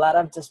 and a lot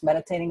of just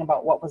meditating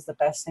about what was the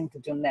best thing to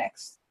do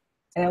next.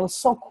 And it was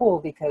so cool,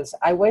 because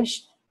I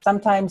wish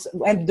sometimes,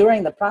 and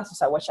during the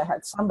process, I wish I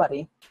had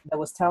somebody that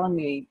was telling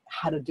me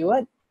how to do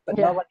it, but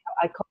nobody.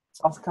 I called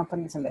salsa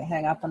companies and they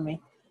hang up on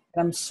me.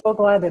 And I'm so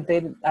glad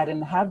that I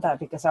didn't have that,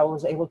 because I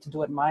was able to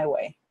do it my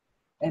way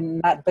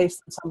and not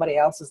based on somebody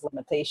else's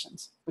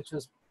limitations, which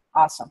was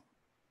awesome.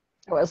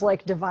 It was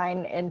like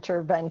divine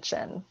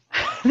intervention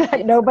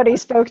that nobody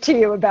spoke to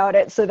you about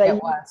it. So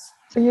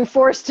you're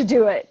forced to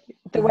do it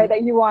the way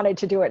that you wanted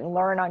to do it and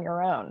learn on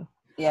your own.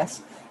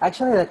 Yes.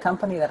 Actually, the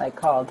company that I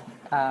called,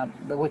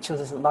 which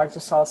was the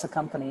largest salsa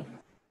company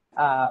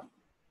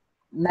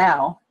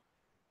now,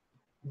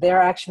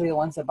 they're actually the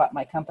ones that bought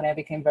my company. I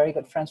became very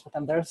good friends with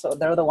them.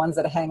 They're the ones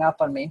that hang up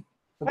on me.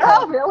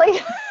 Oh, really?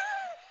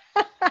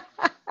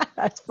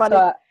 That's funny.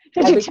 So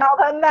Did you tell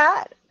them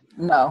that?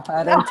 No,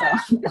 I didn't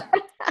tell.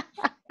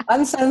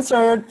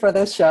 Uncensored for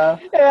this show.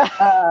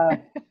 Yeah.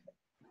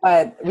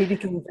 But we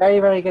became very,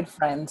 very good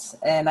friends.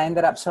 And I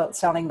ended up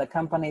selling the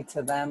company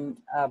to them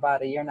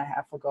about a year and a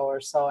half ago or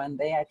so. And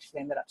they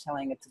actually ended up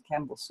selling it to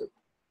Campbell Soup.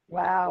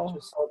 Wow. Which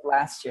was sold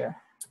last year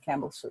to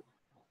Campbell Soup.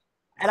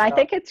 And I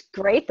think it's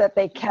great that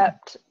they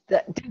kept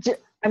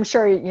I'm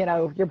sure, you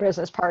know, your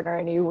business partner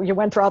and you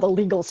went through all the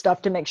legal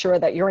stuff to make sure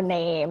that your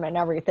name and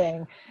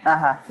everything.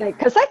 Uh-huh.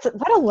 Because that's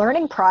a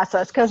learning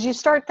process, because you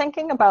start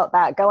thinking about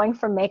that, going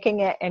from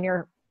making it in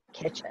your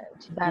kitchen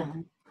to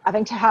then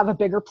having to have a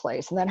bigger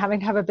place, and then having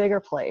to have a bigger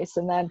place,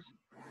 and then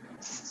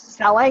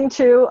selling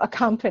to a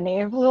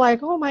company. We're like,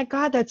 oh my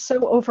God, that's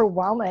so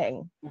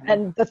overwhelming.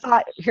 And the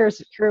thought, here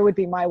would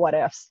be my what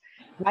ifs.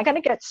 Am I going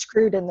to get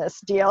screwed in this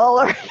deal?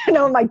 Or, you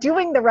know, am I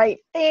doing the right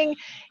thing?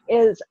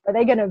 Are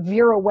they going to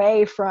veer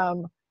away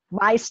from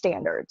my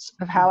standards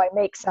of how I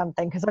make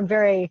something? Because I'm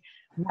very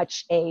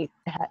much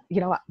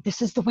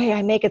this is the way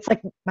I make it. It's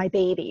like my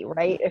baby,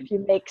 right? If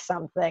you make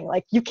something,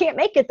 like, you can't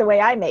make it the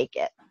way I make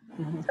it.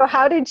 So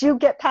how did you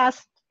get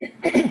past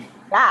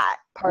that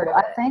part of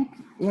it? I think,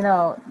 you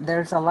know,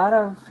 there's a lot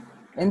of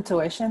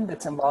intuition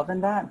that's involved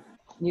in that.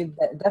 You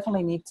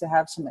definitely need to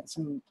have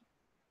some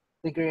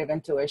degree of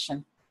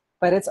intuition.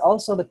 But it's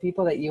also the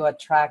people that you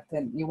attract,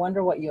 and you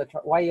wonder why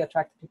you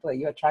attract the people that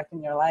you attract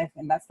in your life,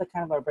 and that's the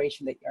kind of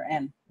vibration that you're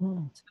in.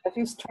 So if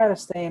you try to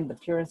stay in the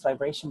purest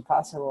vibration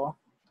possible,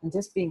 and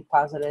just being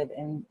positive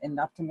and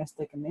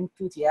optimistic and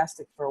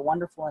enthusiastic for a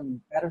wonderful and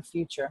better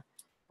future,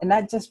 and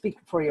not just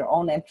for your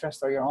own interest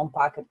or your own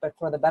pocket, but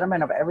for the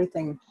betterment of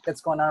everything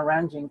that's going on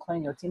around you,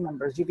 including your team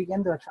members, you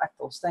begin to attract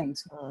those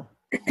things.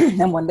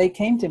 And when they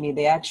came to me,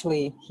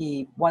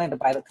 he wanted to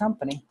buy the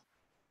company.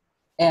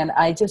 And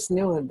I just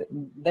knew that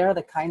they're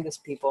the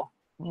kindest people.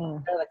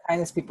 They're the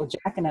kindest people.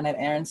 Jack and Annette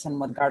Aronson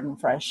with Garden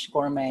Fresh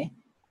Gourmet,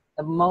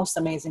 the most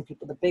amazing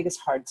people, the biggest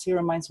hearts. He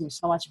reminds me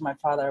so much of my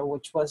father,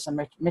 which was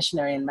a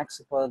missionary in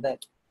Mexico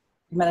that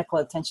medical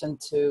attention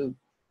to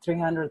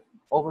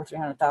over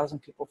 300,000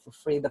 people for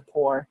free, the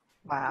poor.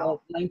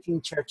 Wow. 19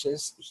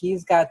 churches.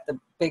 He's got the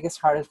biggest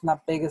heart, if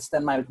not biggest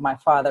than my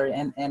father.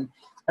 And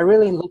I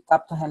really looked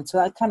up to him. So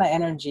that kind of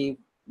energy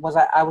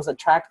I was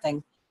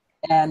attracting.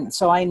 And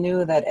so I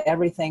knew that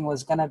everything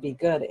was going to be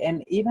good.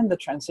 And even the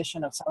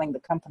transition of selling the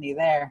company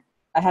there,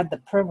 I had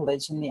the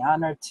privilege and the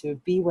honor to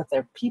be with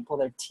their people,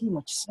 their team,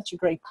 which is such a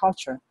great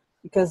culture,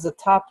 because the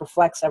top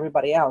reflects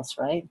everybody else,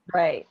 right?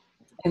 Right.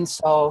 And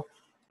so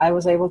I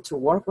was able to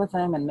work with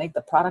them and make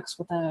the products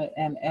with them.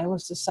 And it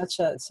was just such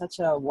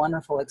a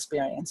wonderful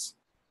experience.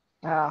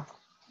 Oh,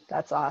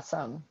 that's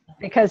awesome.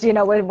 Because, you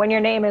know, when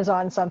your name is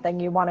on something,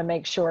 you want to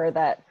make sure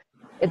that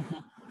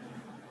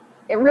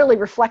it really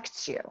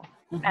reflects you.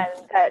 And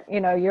that, you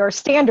know, your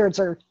standards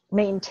are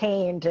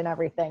maintained and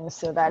everything,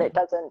 so that it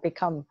doesn't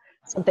become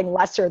something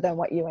lesser than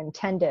what you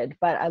intended.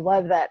 But I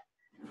love that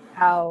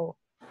how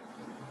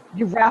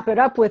you wrap it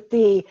up with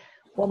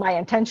my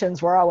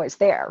intentions were always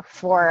there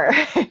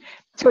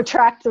to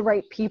attract the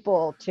right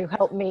people to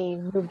help me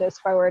move this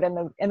forward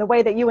in the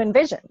way that you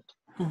envisioned.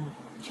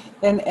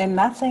 And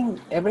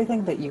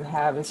everything that you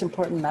have, it's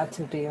important not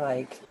to be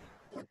like,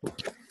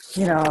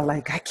 you know,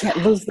 like, I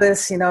can't lose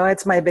this, you know,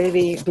 it's my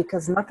baby,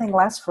 because nothing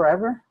lasts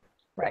forever.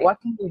 Right.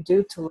 What can you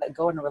do to let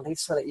go and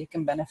release so that you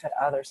can benefit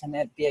others and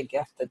it be a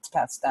gift that's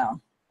passed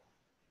down?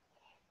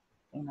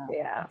 You know,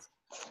 yeah,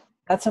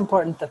 that's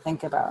important to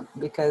think about,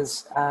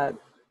 because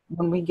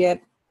when we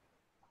get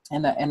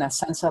in a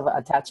sense of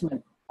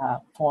attachment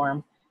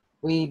form,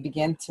 we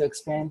begin to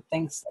experience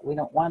things that we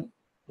don't want,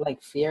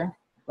 like fear,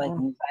 like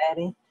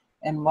anxiety,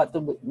 and what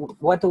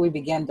do we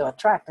begin to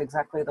attract?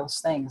 Exactly those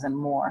things and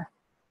more.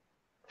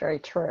 Very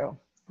true.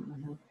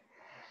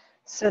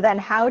 So then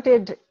how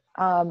did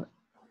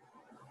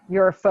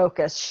your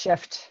focus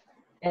shift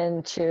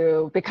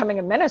into becoming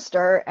a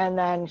minister and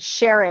then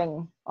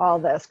sharing all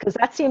this? Because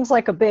that seems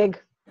like a big,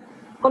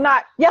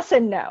 not yes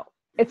and no.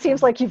 It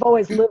seems like you've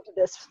always lived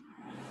this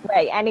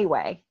way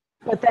anyway,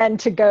 but then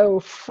to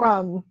go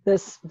from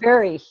this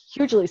very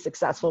hugely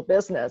successful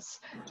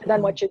business to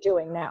then what you're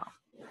doing now.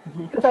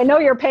 Because I know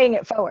you're paying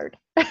it forward.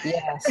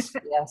 Yes.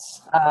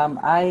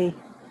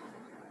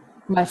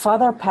 My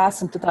father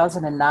passed in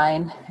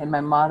 2009, and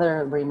my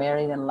mother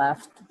remarried and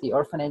left the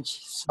orphanage.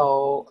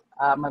 So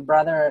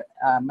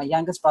my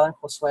youngest brother,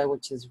 Josue,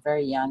 which is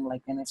very young,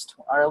 like in his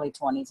early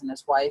 20s, and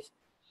his wife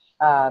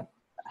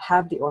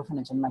have the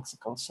orphanage in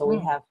Mexico. So we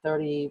have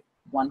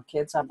 31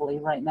 kids, I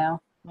believe, right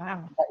now.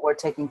 Wow. That we're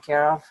taking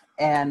care of.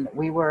 And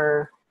we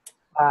were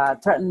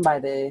threatened by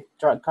the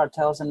drug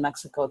cartels in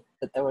Mexico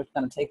that they were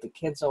going to take the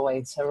kids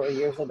away several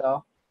years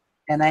ago.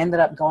 And I ended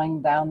up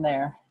going down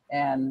there,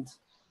 and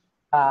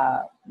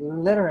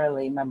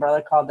literally my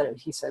brother called there.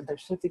 He said,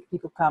 there's 50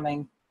 people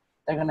coming.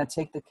 They're going to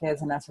take the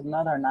kids. And I said,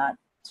 no, they're not.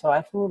 So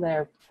I flew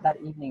there that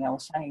evening. I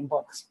was signing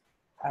books.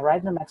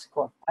 arrived in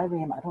Mexico at 5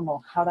 a.m. I don't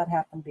know how that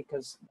happened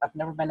because I've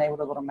never been able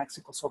to go to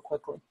Mexico so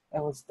quickly.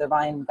 It was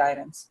divine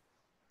guidance.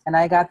 And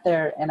I got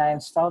there and I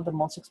installed the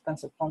most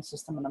expensive phone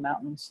system in the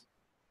mountains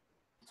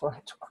to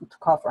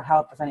call for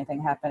help if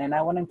anything happened. And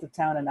I went into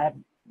town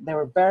and there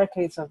were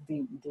barricades of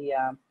the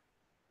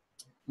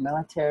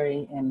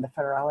military and the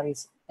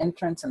federales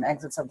entrance and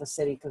exits of the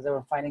city because they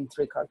were fighting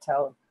 3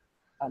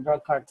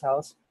 drug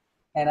cartels.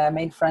 And I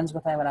made friends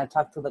with them and I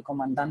talked to the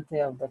comandante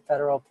of the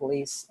federal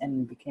police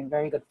and became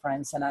very good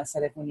friends. And I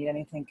said, if we need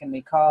anything, can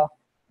we call?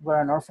 We're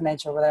an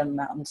orphanage over there in the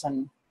mountains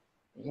and,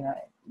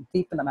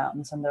 deep in the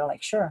mountains. And they're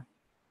like, sure.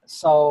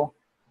 So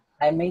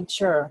I made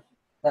sure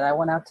that I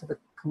went out to the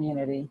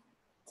community,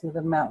 to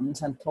the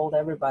mountains and told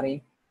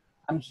everybody,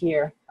 I'm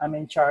here, I'm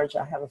in charge,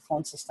 I have a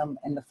phone system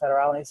and the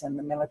federales and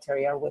the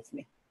military are with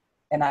me.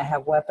 And I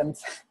have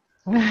weapons.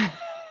 I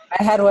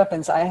had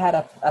weapons. I had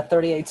a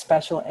 38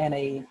 special and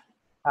a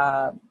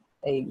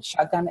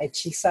shotgun, a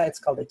chisa. It's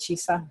called a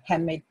chisa,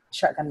 handmade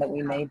shotgun that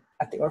we made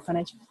at the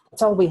orphanage.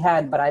 That's all we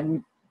had, but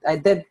I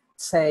did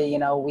say,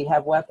 we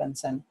have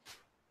weapons. And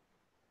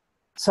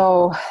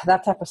so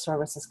that type of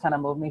service has kind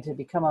of moved me to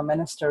become a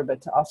minister,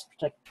 but to also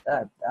protect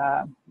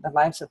the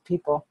lives of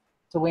people.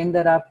 So we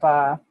ended up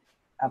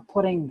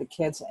putting the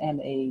kids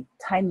in a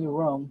tiny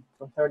room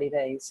for 30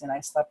 days. And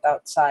I slept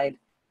outside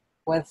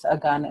with a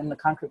gun in the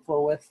concrete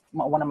floor with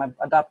one of my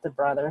adopted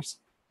brothers.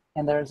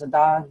 And there's a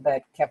dog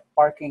that kept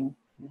barking.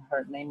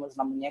 Her name was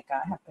La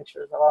Muñeca. I have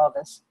pictures of all of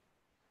this.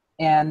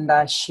 And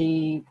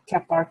she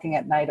kept barking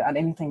at night on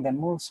anything that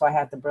moved. So I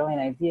had the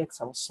brilliant idea because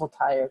I was so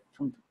tired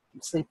from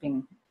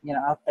sleeping,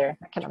 out there.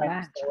 I can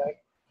imagine.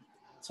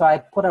 So I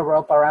put a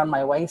rope around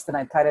my waist and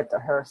I tied it to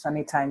her. So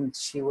anytime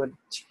she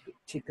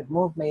could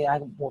move me, I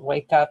would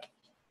wake up.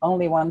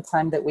 Only one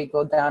time that we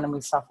go down and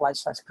we saw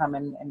flashlights come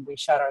in and we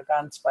shot our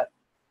guns, but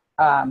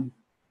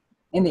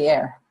in the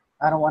air.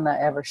 I don't want to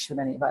ever shoot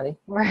anybody.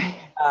 Right.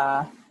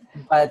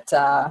 But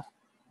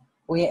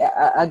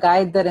a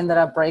guy that ended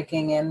up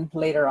breaking in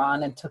later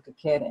on and took a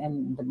kid,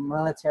 and the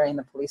military and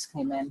the police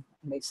came in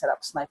and they set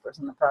up snipers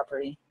on the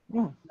property.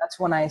 Mm. That's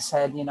when I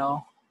said,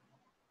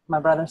 my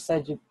brother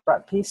said, you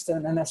brought peace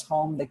in this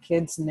home. The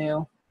kids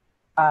knew.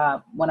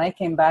 When I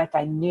came back,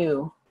 I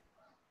knew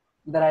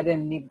that I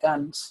didn't need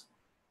guns,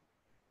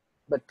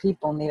 but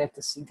people needed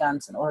to see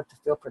guns in order to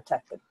feel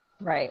protected.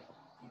 Right.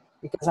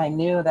 Because I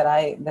knew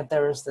that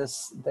there was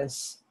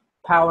this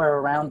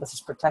power around us,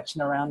 this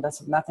protection around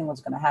us. Nothing was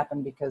going to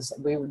happen because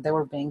they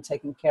were being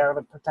taken care of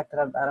and protected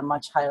at a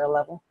much higher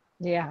level.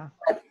 Yeah.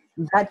 But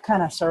that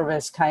kind of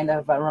service kind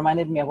of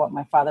reminded me of what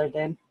my father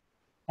did.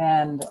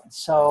 And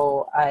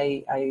so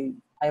I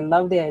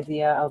love the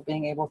idea of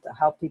being able to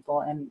help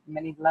people in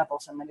many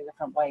levels in many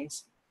different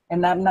ways.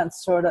 And I'm not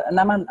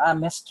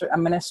I'm a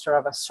minister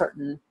of a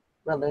certain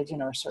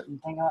religion or a certain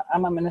thing.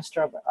 I'm a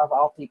minister of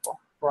all people,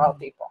 for all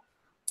people.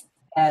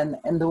 And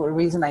the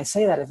reason I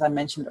say that, as I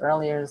mentioned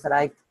earlier, is that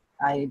I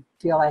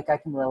feel like I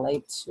can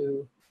relate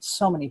to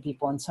so many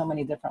people in so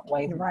many different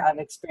ways. Right. I've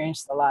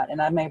experienced a lot, and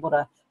I've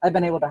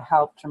been able to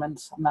help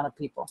tremendous amount of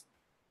people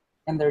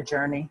in their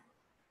journey.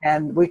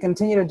 And we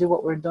continue to do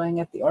what we're doing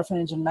at the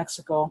orphanage in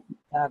Mexico.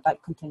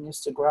 That continues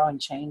to grow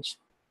and change.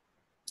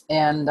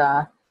 And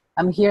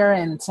I'm here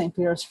in St.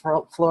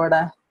 Petersburg,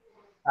 Florida,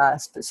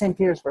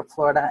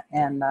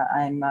 and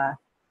I'm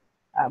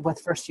with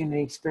First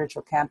Unity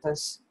Spiritual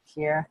Campus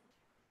here.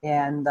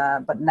 And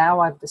but now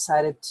I've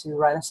decided to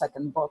write a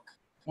second book,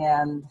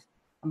 and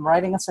I'm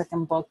writing a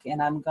second book,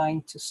 and I'm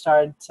going to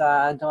start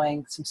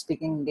doing some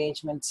speaking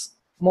engagements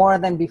more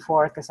than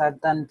before, because I've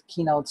done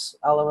keynotes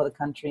all over the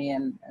country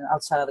and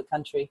outside of the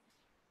country,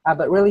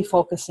 but really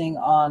focusing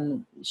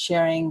on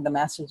sharing the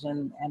message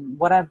and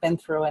what I've been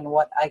through and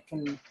what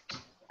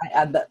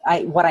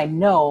what I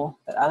know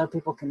that other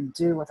people can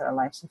do with their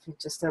lives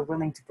if they're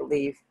willing to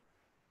believe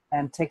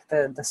and take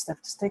the step,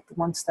 just take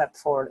one step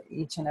forward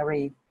each and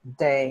every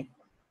day.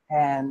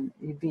 And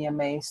you'd be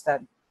amazed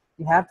that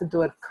you have to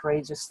do it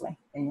courageously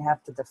and you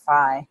have to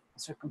defy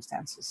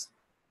circumstances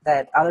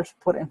that others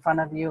put in front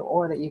of you,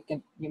 or that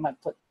you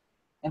might put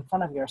in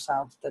front of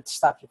yourself that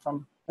stop you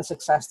from the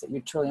success that you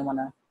truly want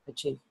to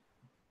achieve.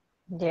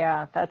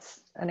 Yeah,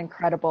 that's an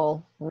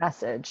incredible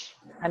message.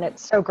 And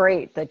it's so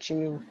great that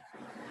you're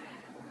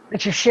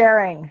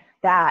sharing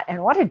that.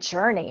 And what a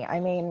journey.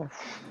 I mean,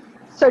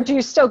 so do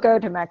you still go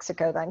to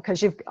Mexico then?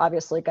 Because you've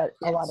obviously got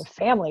a lot of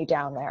family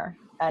down there,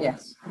 and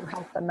you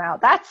help them out.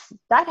 That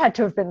had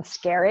to have been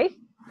scary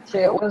too.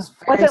 It was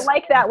it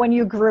like that when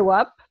you grew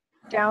up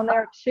down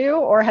there too,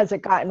 or has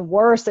it gotten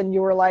worse and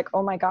you were like,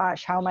 oh my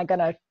gosh, how am I going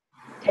to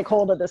take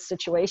hold of this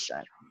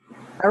situation?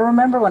 I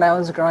remember when I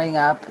was growing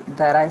up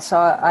that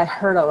I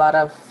heard a lot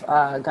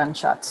of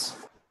gunshots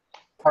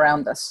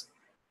around us.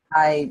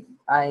 I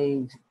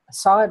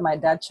saw it. My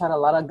dad shot a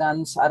lot of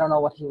guns. I don't know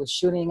what he was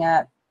shooting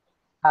at,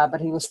 but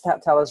he was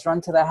tell us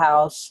run to the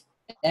house.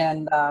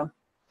 And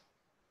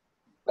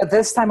but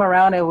this time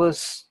around, I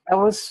was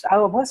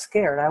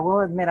scared. I will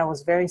admit I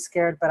was very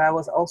scared, but I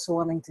was also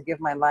willing to give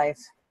my life,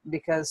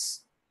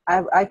 because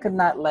I could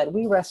not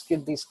we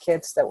rescued these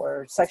kids that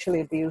were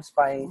sexually abused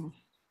by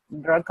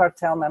drug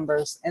cartel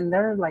members, and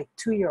they're like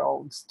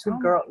 2-year-olds, two Oh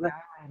my girls. God.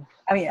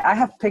 I mean, I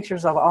have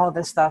pictures of all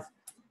this stuff,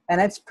 and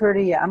it's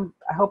pretty. I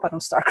hope I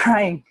don't start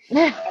crying.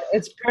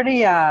 It's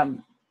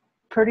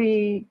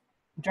pretty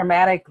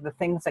dramatic, the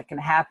things that can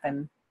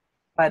happen.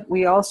 But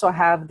we also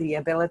have the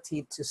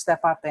ability to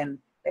step up and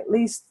at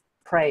least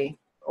pray,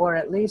 or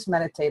at least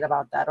meditate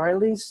about that, or at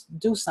least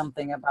do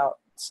something about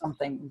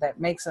something that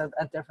makes a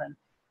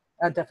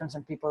difference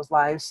in people's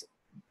lives,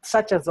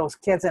 such as those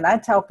kids. And I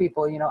tell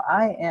people,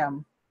 I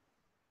am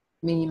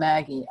me,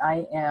 Maggie.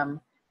 I am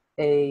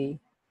a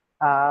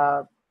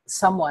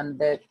someone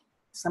that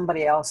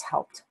somebody else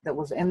helped, that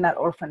was in that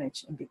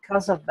orphanage, and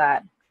because of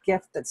that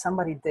gift that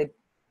somebody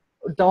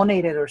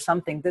donated or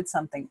did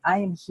something, I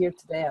am here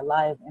today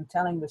alive and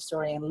telling the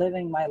story and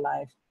living my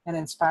life and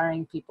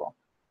inspiring people.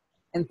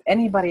 And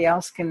anybody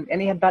else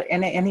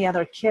any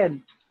other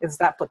kid is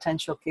that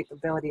potential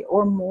capability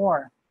or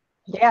more.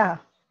 Yeah.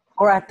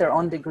 Or at their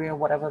own degree or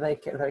whatever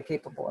they're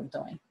capable of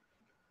doing.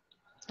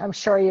 I'm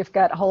sure you've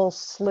got a whole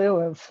slew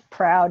of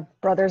proud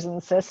brothers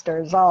and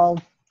sisters,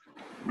 however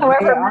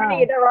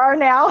many there are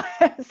now,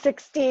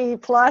 60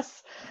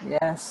 plus.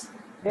 Yes,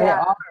 yeah. They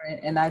are.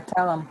 And I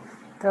tell them,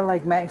 they're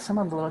like, Meg, some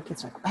of the little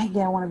kids are like,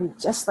 Maggie, I want to be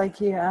just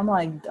like you. I'm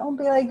like, don't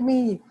be like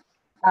me.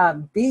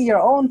 Be your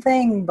own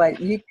thing, but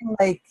you can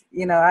I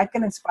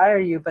can inspire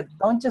you, but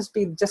don't just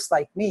be just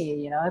like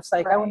me. It's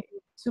like, right. I want to be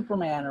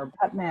Superman or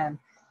Batman.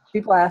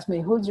 People ask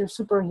me, who's your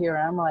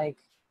superhero? I'm like,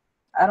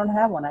 I don't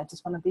have one. I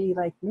just want to be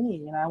like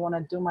me. I want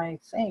to do my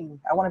thing.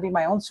 I want to be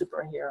my own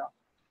superhero.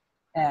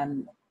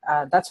 And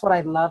that's what I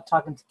love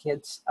talking to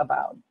kids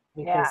about,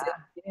 because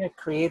they need to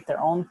create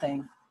their own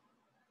thing.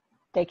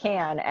 They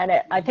can. And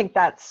I think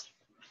that's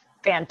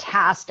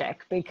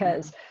fantastic,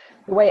 because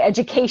the way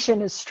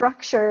education is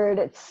structured,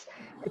 it's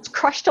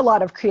crushed a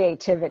lot of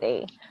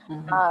creativity.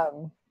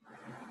 Mm-hmm.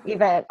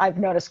 Even I've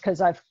noticed,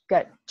 because I've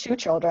got 2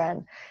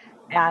 children,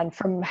 and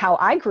from how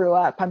I grew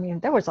up, I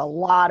mean, there was a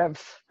lot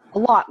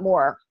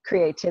more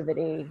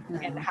creativity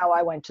in how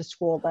I went to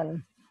school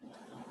than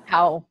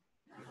how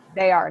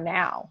they are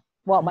now.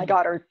 Well, my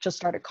daughter just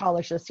started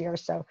college this year,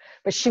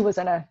 but she was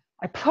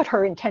I put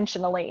her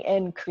intentionally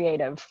in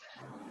creative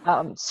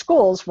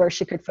schools where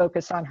she could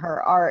focus on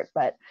her art.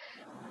 But,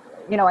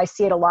 I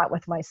see it a lot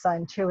with my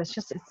son too. It's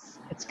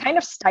kind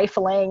of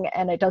stifling,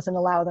 and it doesn't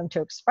allow them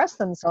to express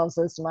themselves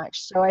as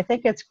much. So I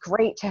think it's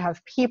great to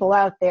have people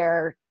out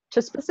there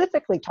to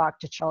specifically talk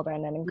to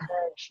children and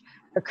encourage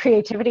their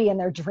creativity and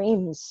their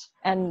dreams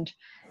and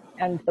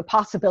the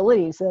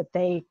possibilities that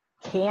they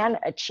can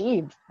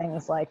achieve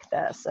things like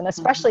this. And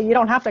especially, you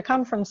don't have to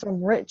come from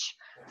some rich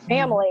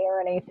family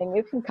or anything.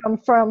 You can come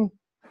from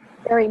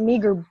very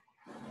meager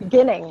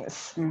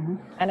beginnings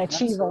and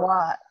achieve a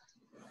lot.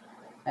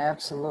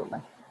 Absolutely.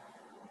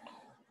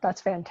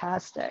 That's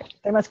fantastic.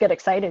 They must get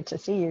excited to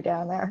see you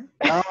down there.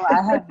 Oh,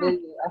 I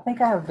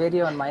think I have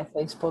video on my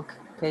Facebook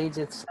page.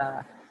 It's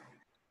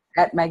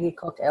at Maggie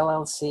Cook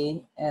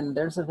LLC, and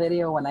there's a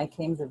video when I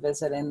came to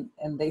visit, and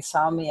they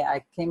saw me.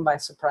 I came by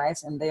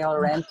surprise, and they all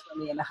ran to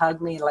me and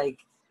hugged me, like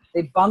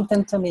they bumped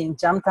into me and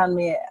jumped on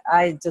me.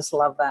 I just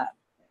love that.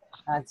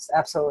 I just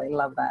absolutely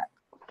love that.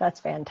 That's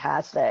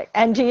fantastic.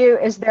 And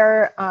is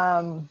there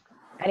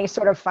any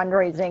sort of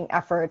fundraising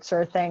efforts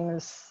or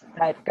things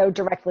that go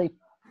directly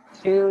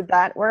to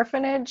that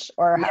orphanage,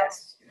 or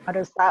yes. How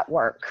does that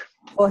work?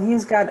 Well,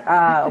 he's got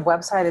a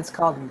website. It's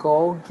called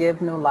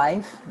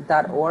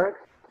gogivenewlife.org.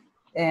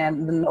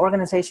 And the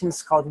organization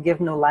is called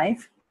Give New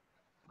Life,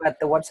 but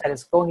the website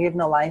is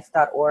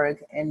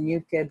gogivenewlife.org, and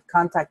you could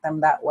contact them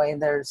that way.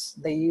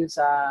 They use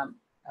a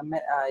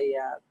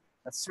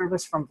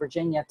service from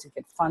Virginia to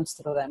get funds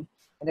through them,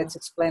 and it's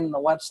explained on the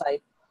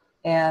website.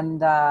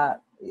 And a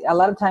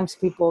lot of times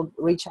people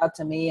reach out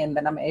to me, and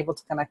then I'm able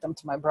to connect them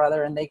to my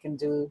brother, and they can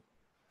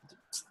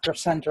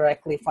send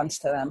directly funds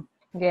to them.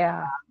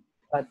 Yeah.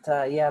 But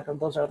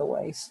those are the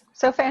ways.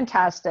 So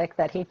fantastic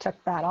that he took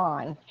that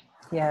on.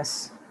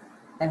 Yes.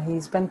 And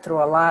he's been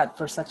through a lot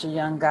for such a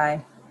young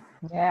guy.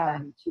 Yeah.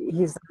 And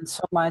he's done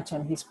so much,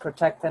 and he's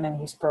protected, and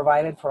he's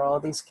provided for all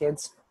these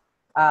kids.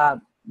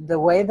 The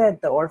way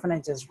that the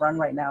orphanage is run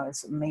right now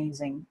is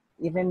amazing.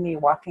 Even me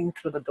walking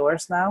through the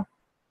doors now,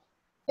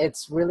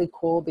 it's really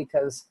cool,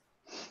 because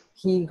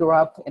he grew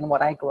up in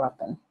what I grew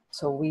up in.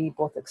 So we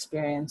both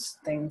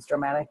experienced things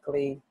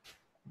dramatically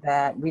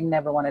that we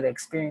never wanted to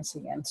experience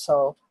again.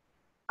 So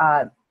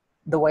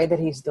the way that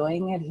he's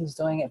doing it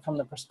from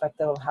the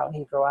perspective of how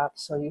he grew up.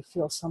 So you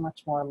feel so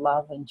much more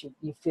love, and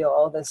you feel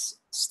all this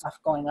stuff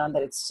going on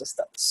that it's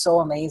just so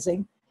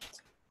amazing.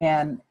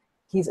 And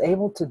he's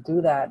able to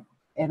do that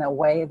in a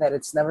way that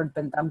it's never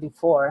been done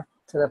before,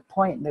 to the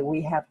point that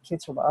we have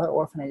kids from other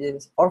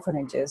orphanages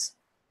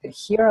that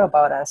hear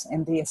about us,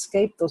 and they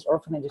escape those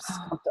orphanages to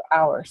come to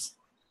ours.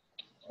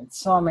 It's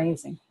so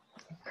amazing.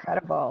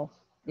 Incredible.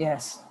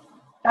 Yes.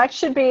 That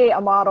should be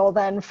a model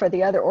then for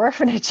the other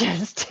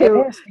orphanages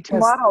to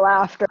model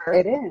after.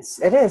 It is.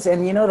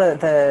 And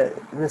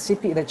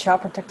the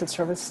Child Protective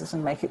Services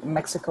in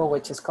Mexico,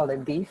 which is called the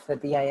BIF,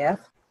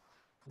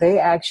 they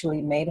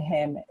actually made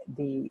him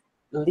the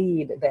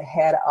lead the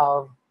head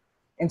of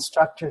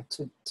instructor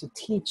to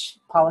teach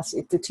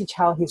policy, to teach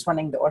how he's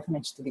running the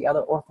orphanage to the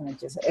other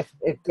orphanages.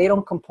 If they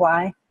don't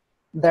comply,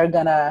 they're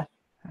gonna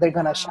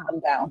shut them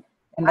down.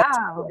 And that's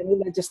a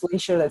new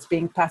legislation that's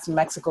being passed in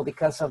Mexico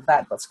because of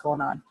that. What's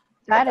going on?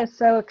 That is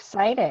so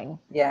exciting.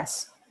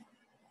 Yes.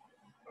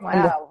 Wow.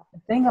 And the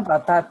thing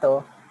about that,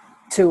 though,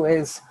 too,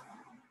 is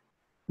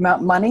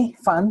money,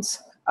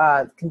 funds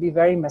can be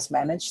very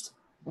mismanaged,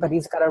 but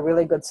he's got a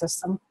really good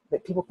system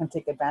that people can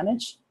take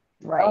advantage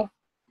Right. of.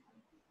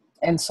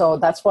 And so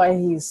that's why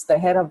he's the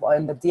head of,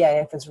 and the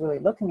DIF is really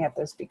looking at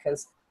this,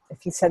 because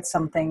if he sets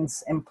some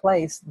things in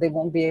place, they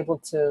won't be able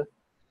to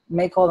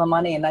make all the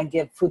money and not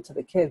give food to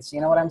the kids.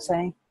 You know what I'm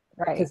saying?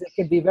 Right. Because it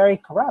could be very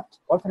corrupt.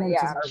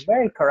 Orphanages are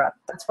very corrupt.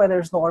 That's why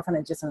there's no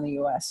orphanages in the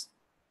U.S.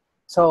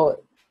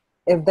 So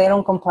if they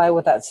don't comply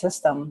with that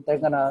system, they're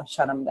going to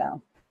shut them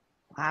down.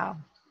 Wow.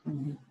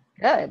 Mm-hmm.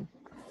 Good.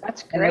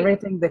 That's great. And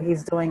everything that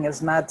he's doing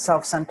is not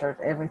self-centered.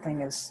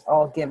 Everything is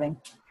all giving.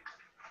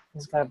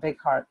 He's got a big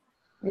heart.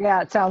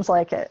 Yeah, it sounds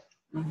like it.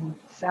 Mm-hmm.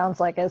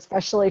 Sounds like it,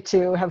 especially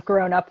to have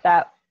grown up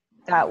that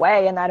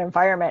way in that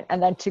environment,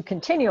 and then to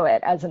continue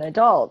it as an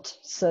adult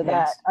so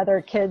that other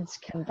kids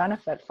can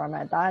benefit from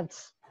it.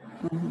 That's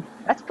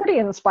pretty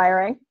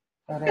inspiring.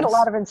 You get a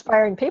lot of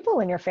inspiring people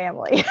in your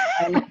family.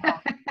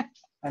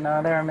 I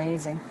know, they're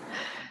amazing.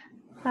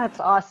 That's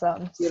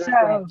awesome.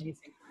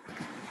 Amazing.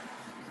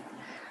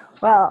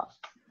 Well,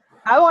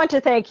 I want to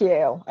thank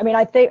you. I mean,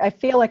 I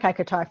feel like I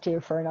could talk to you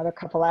for another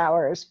couple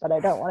hours, but I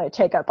don't want to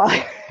take up all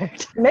your time.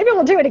 Maybe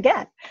we'll do it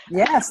again.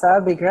 Yes, that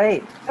would be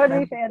great. That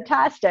would be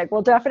fantastic.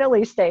 We'll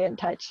definitely stay in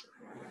touch.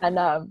 And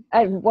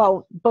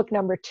well, book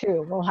number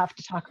 2, we'll have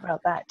to talk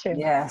about that too.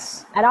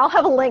 Yes. And I'll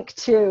have a link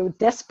to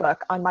this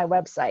book on my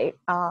website.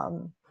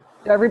 So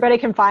everybody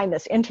can find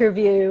this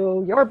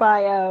interview, your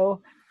bio,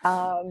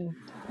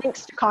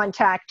 links to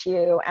contact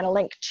you, and a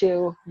link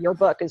to your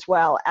book as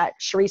well at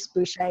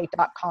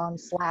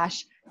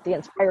CherriseBoucher.com/The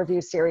Inspire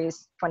View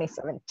Series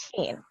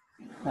 2017.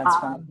 That's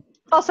fun.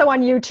 It's also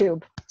on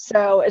YouTube.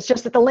 So it's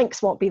just that the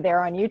links won't be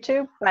there on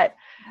YouTube, but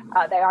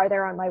they are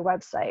there on my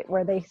website,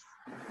 where they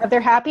have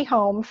their happy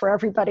home for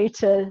everybody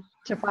to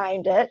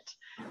find it.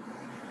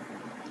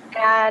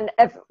 And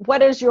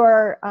what is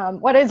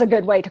a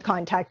good way to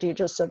contact you,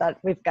 just so that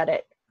we've got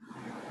it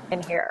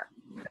in here?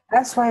 The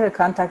best way to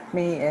contact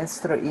me is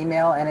through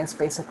email, and it's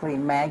basically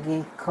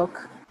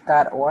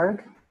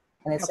maggiecook.org,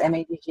 and it's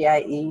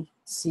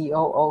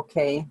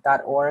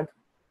MAGGIECOOK.org.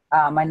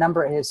 My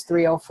number is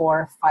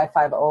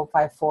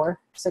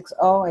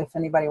 304-550-5460. If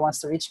anybody wants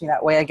to reach me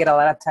that way, I get a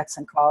lot of texts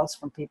and calls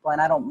from people,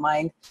 and I don't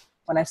mind.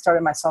 When I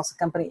started my salsa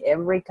company,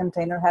 every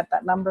container had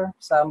that number,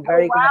 so I'm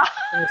very good at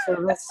customer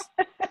service.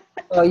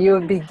 So you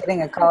would be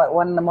getting a call at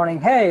 1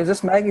 a.m. Hey, is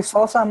this Maggie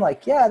Salsa? I'm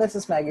like, yeah, this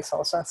is Maggie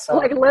Salsa. So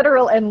like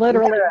literally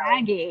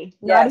Maggie,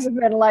 not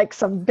even like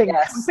some big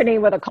company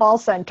with a call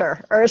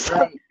center or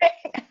something.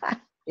 Right.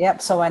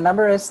 Yep. So my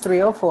number is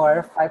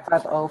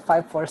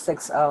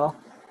 304-550-5460.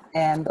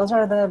 And those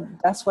are the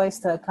best ways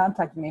to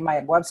contact me.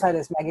 My website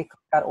is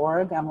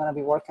maggiecook.org. I'm going to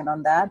be working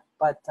on that,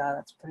 but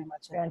that's pretty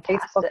much it.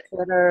 Fantastic. Facebook,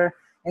 Twitter,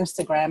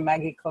 Instagram,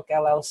 Maggie Cook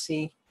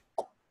LLC.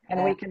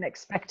 And we can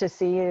expect to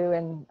see you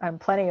in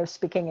plenty of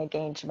speaking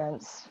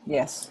engagements.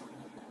 Yes.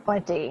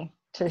 Plenty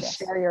to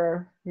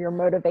share your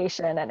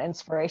motivation and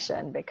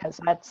inspiration,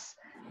 because that's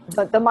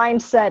the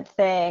mindset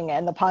thing,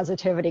 and the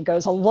positivity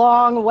goes a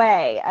long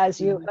way, as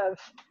you have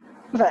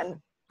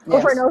proven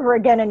over and over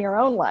again in your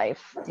own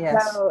life.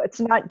 Yes. So it's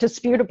not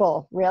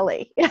disputable,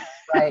 really.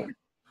 Right.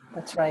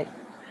 That's right.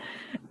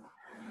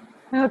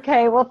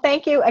 Okay. Well,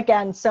 thank you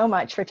again so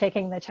much for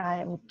taking the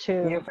time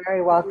to You're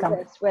very welcome. do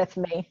this with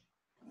me.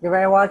 You're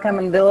very welcome.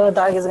 And the little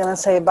dog is going to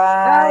say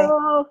bye.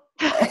 Oh,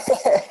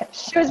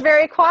 she was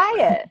very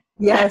quiet.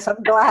 Yes,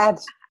 I'm glad.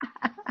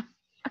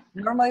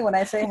 Normally when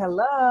I say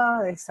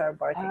hello, they start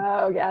barking.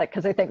 Oh, yeah,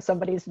 because I think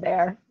somebody's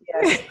there.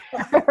 Yes.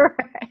 All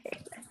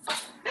right.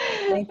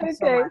 Thank you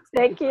so much.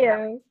 Thank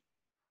you.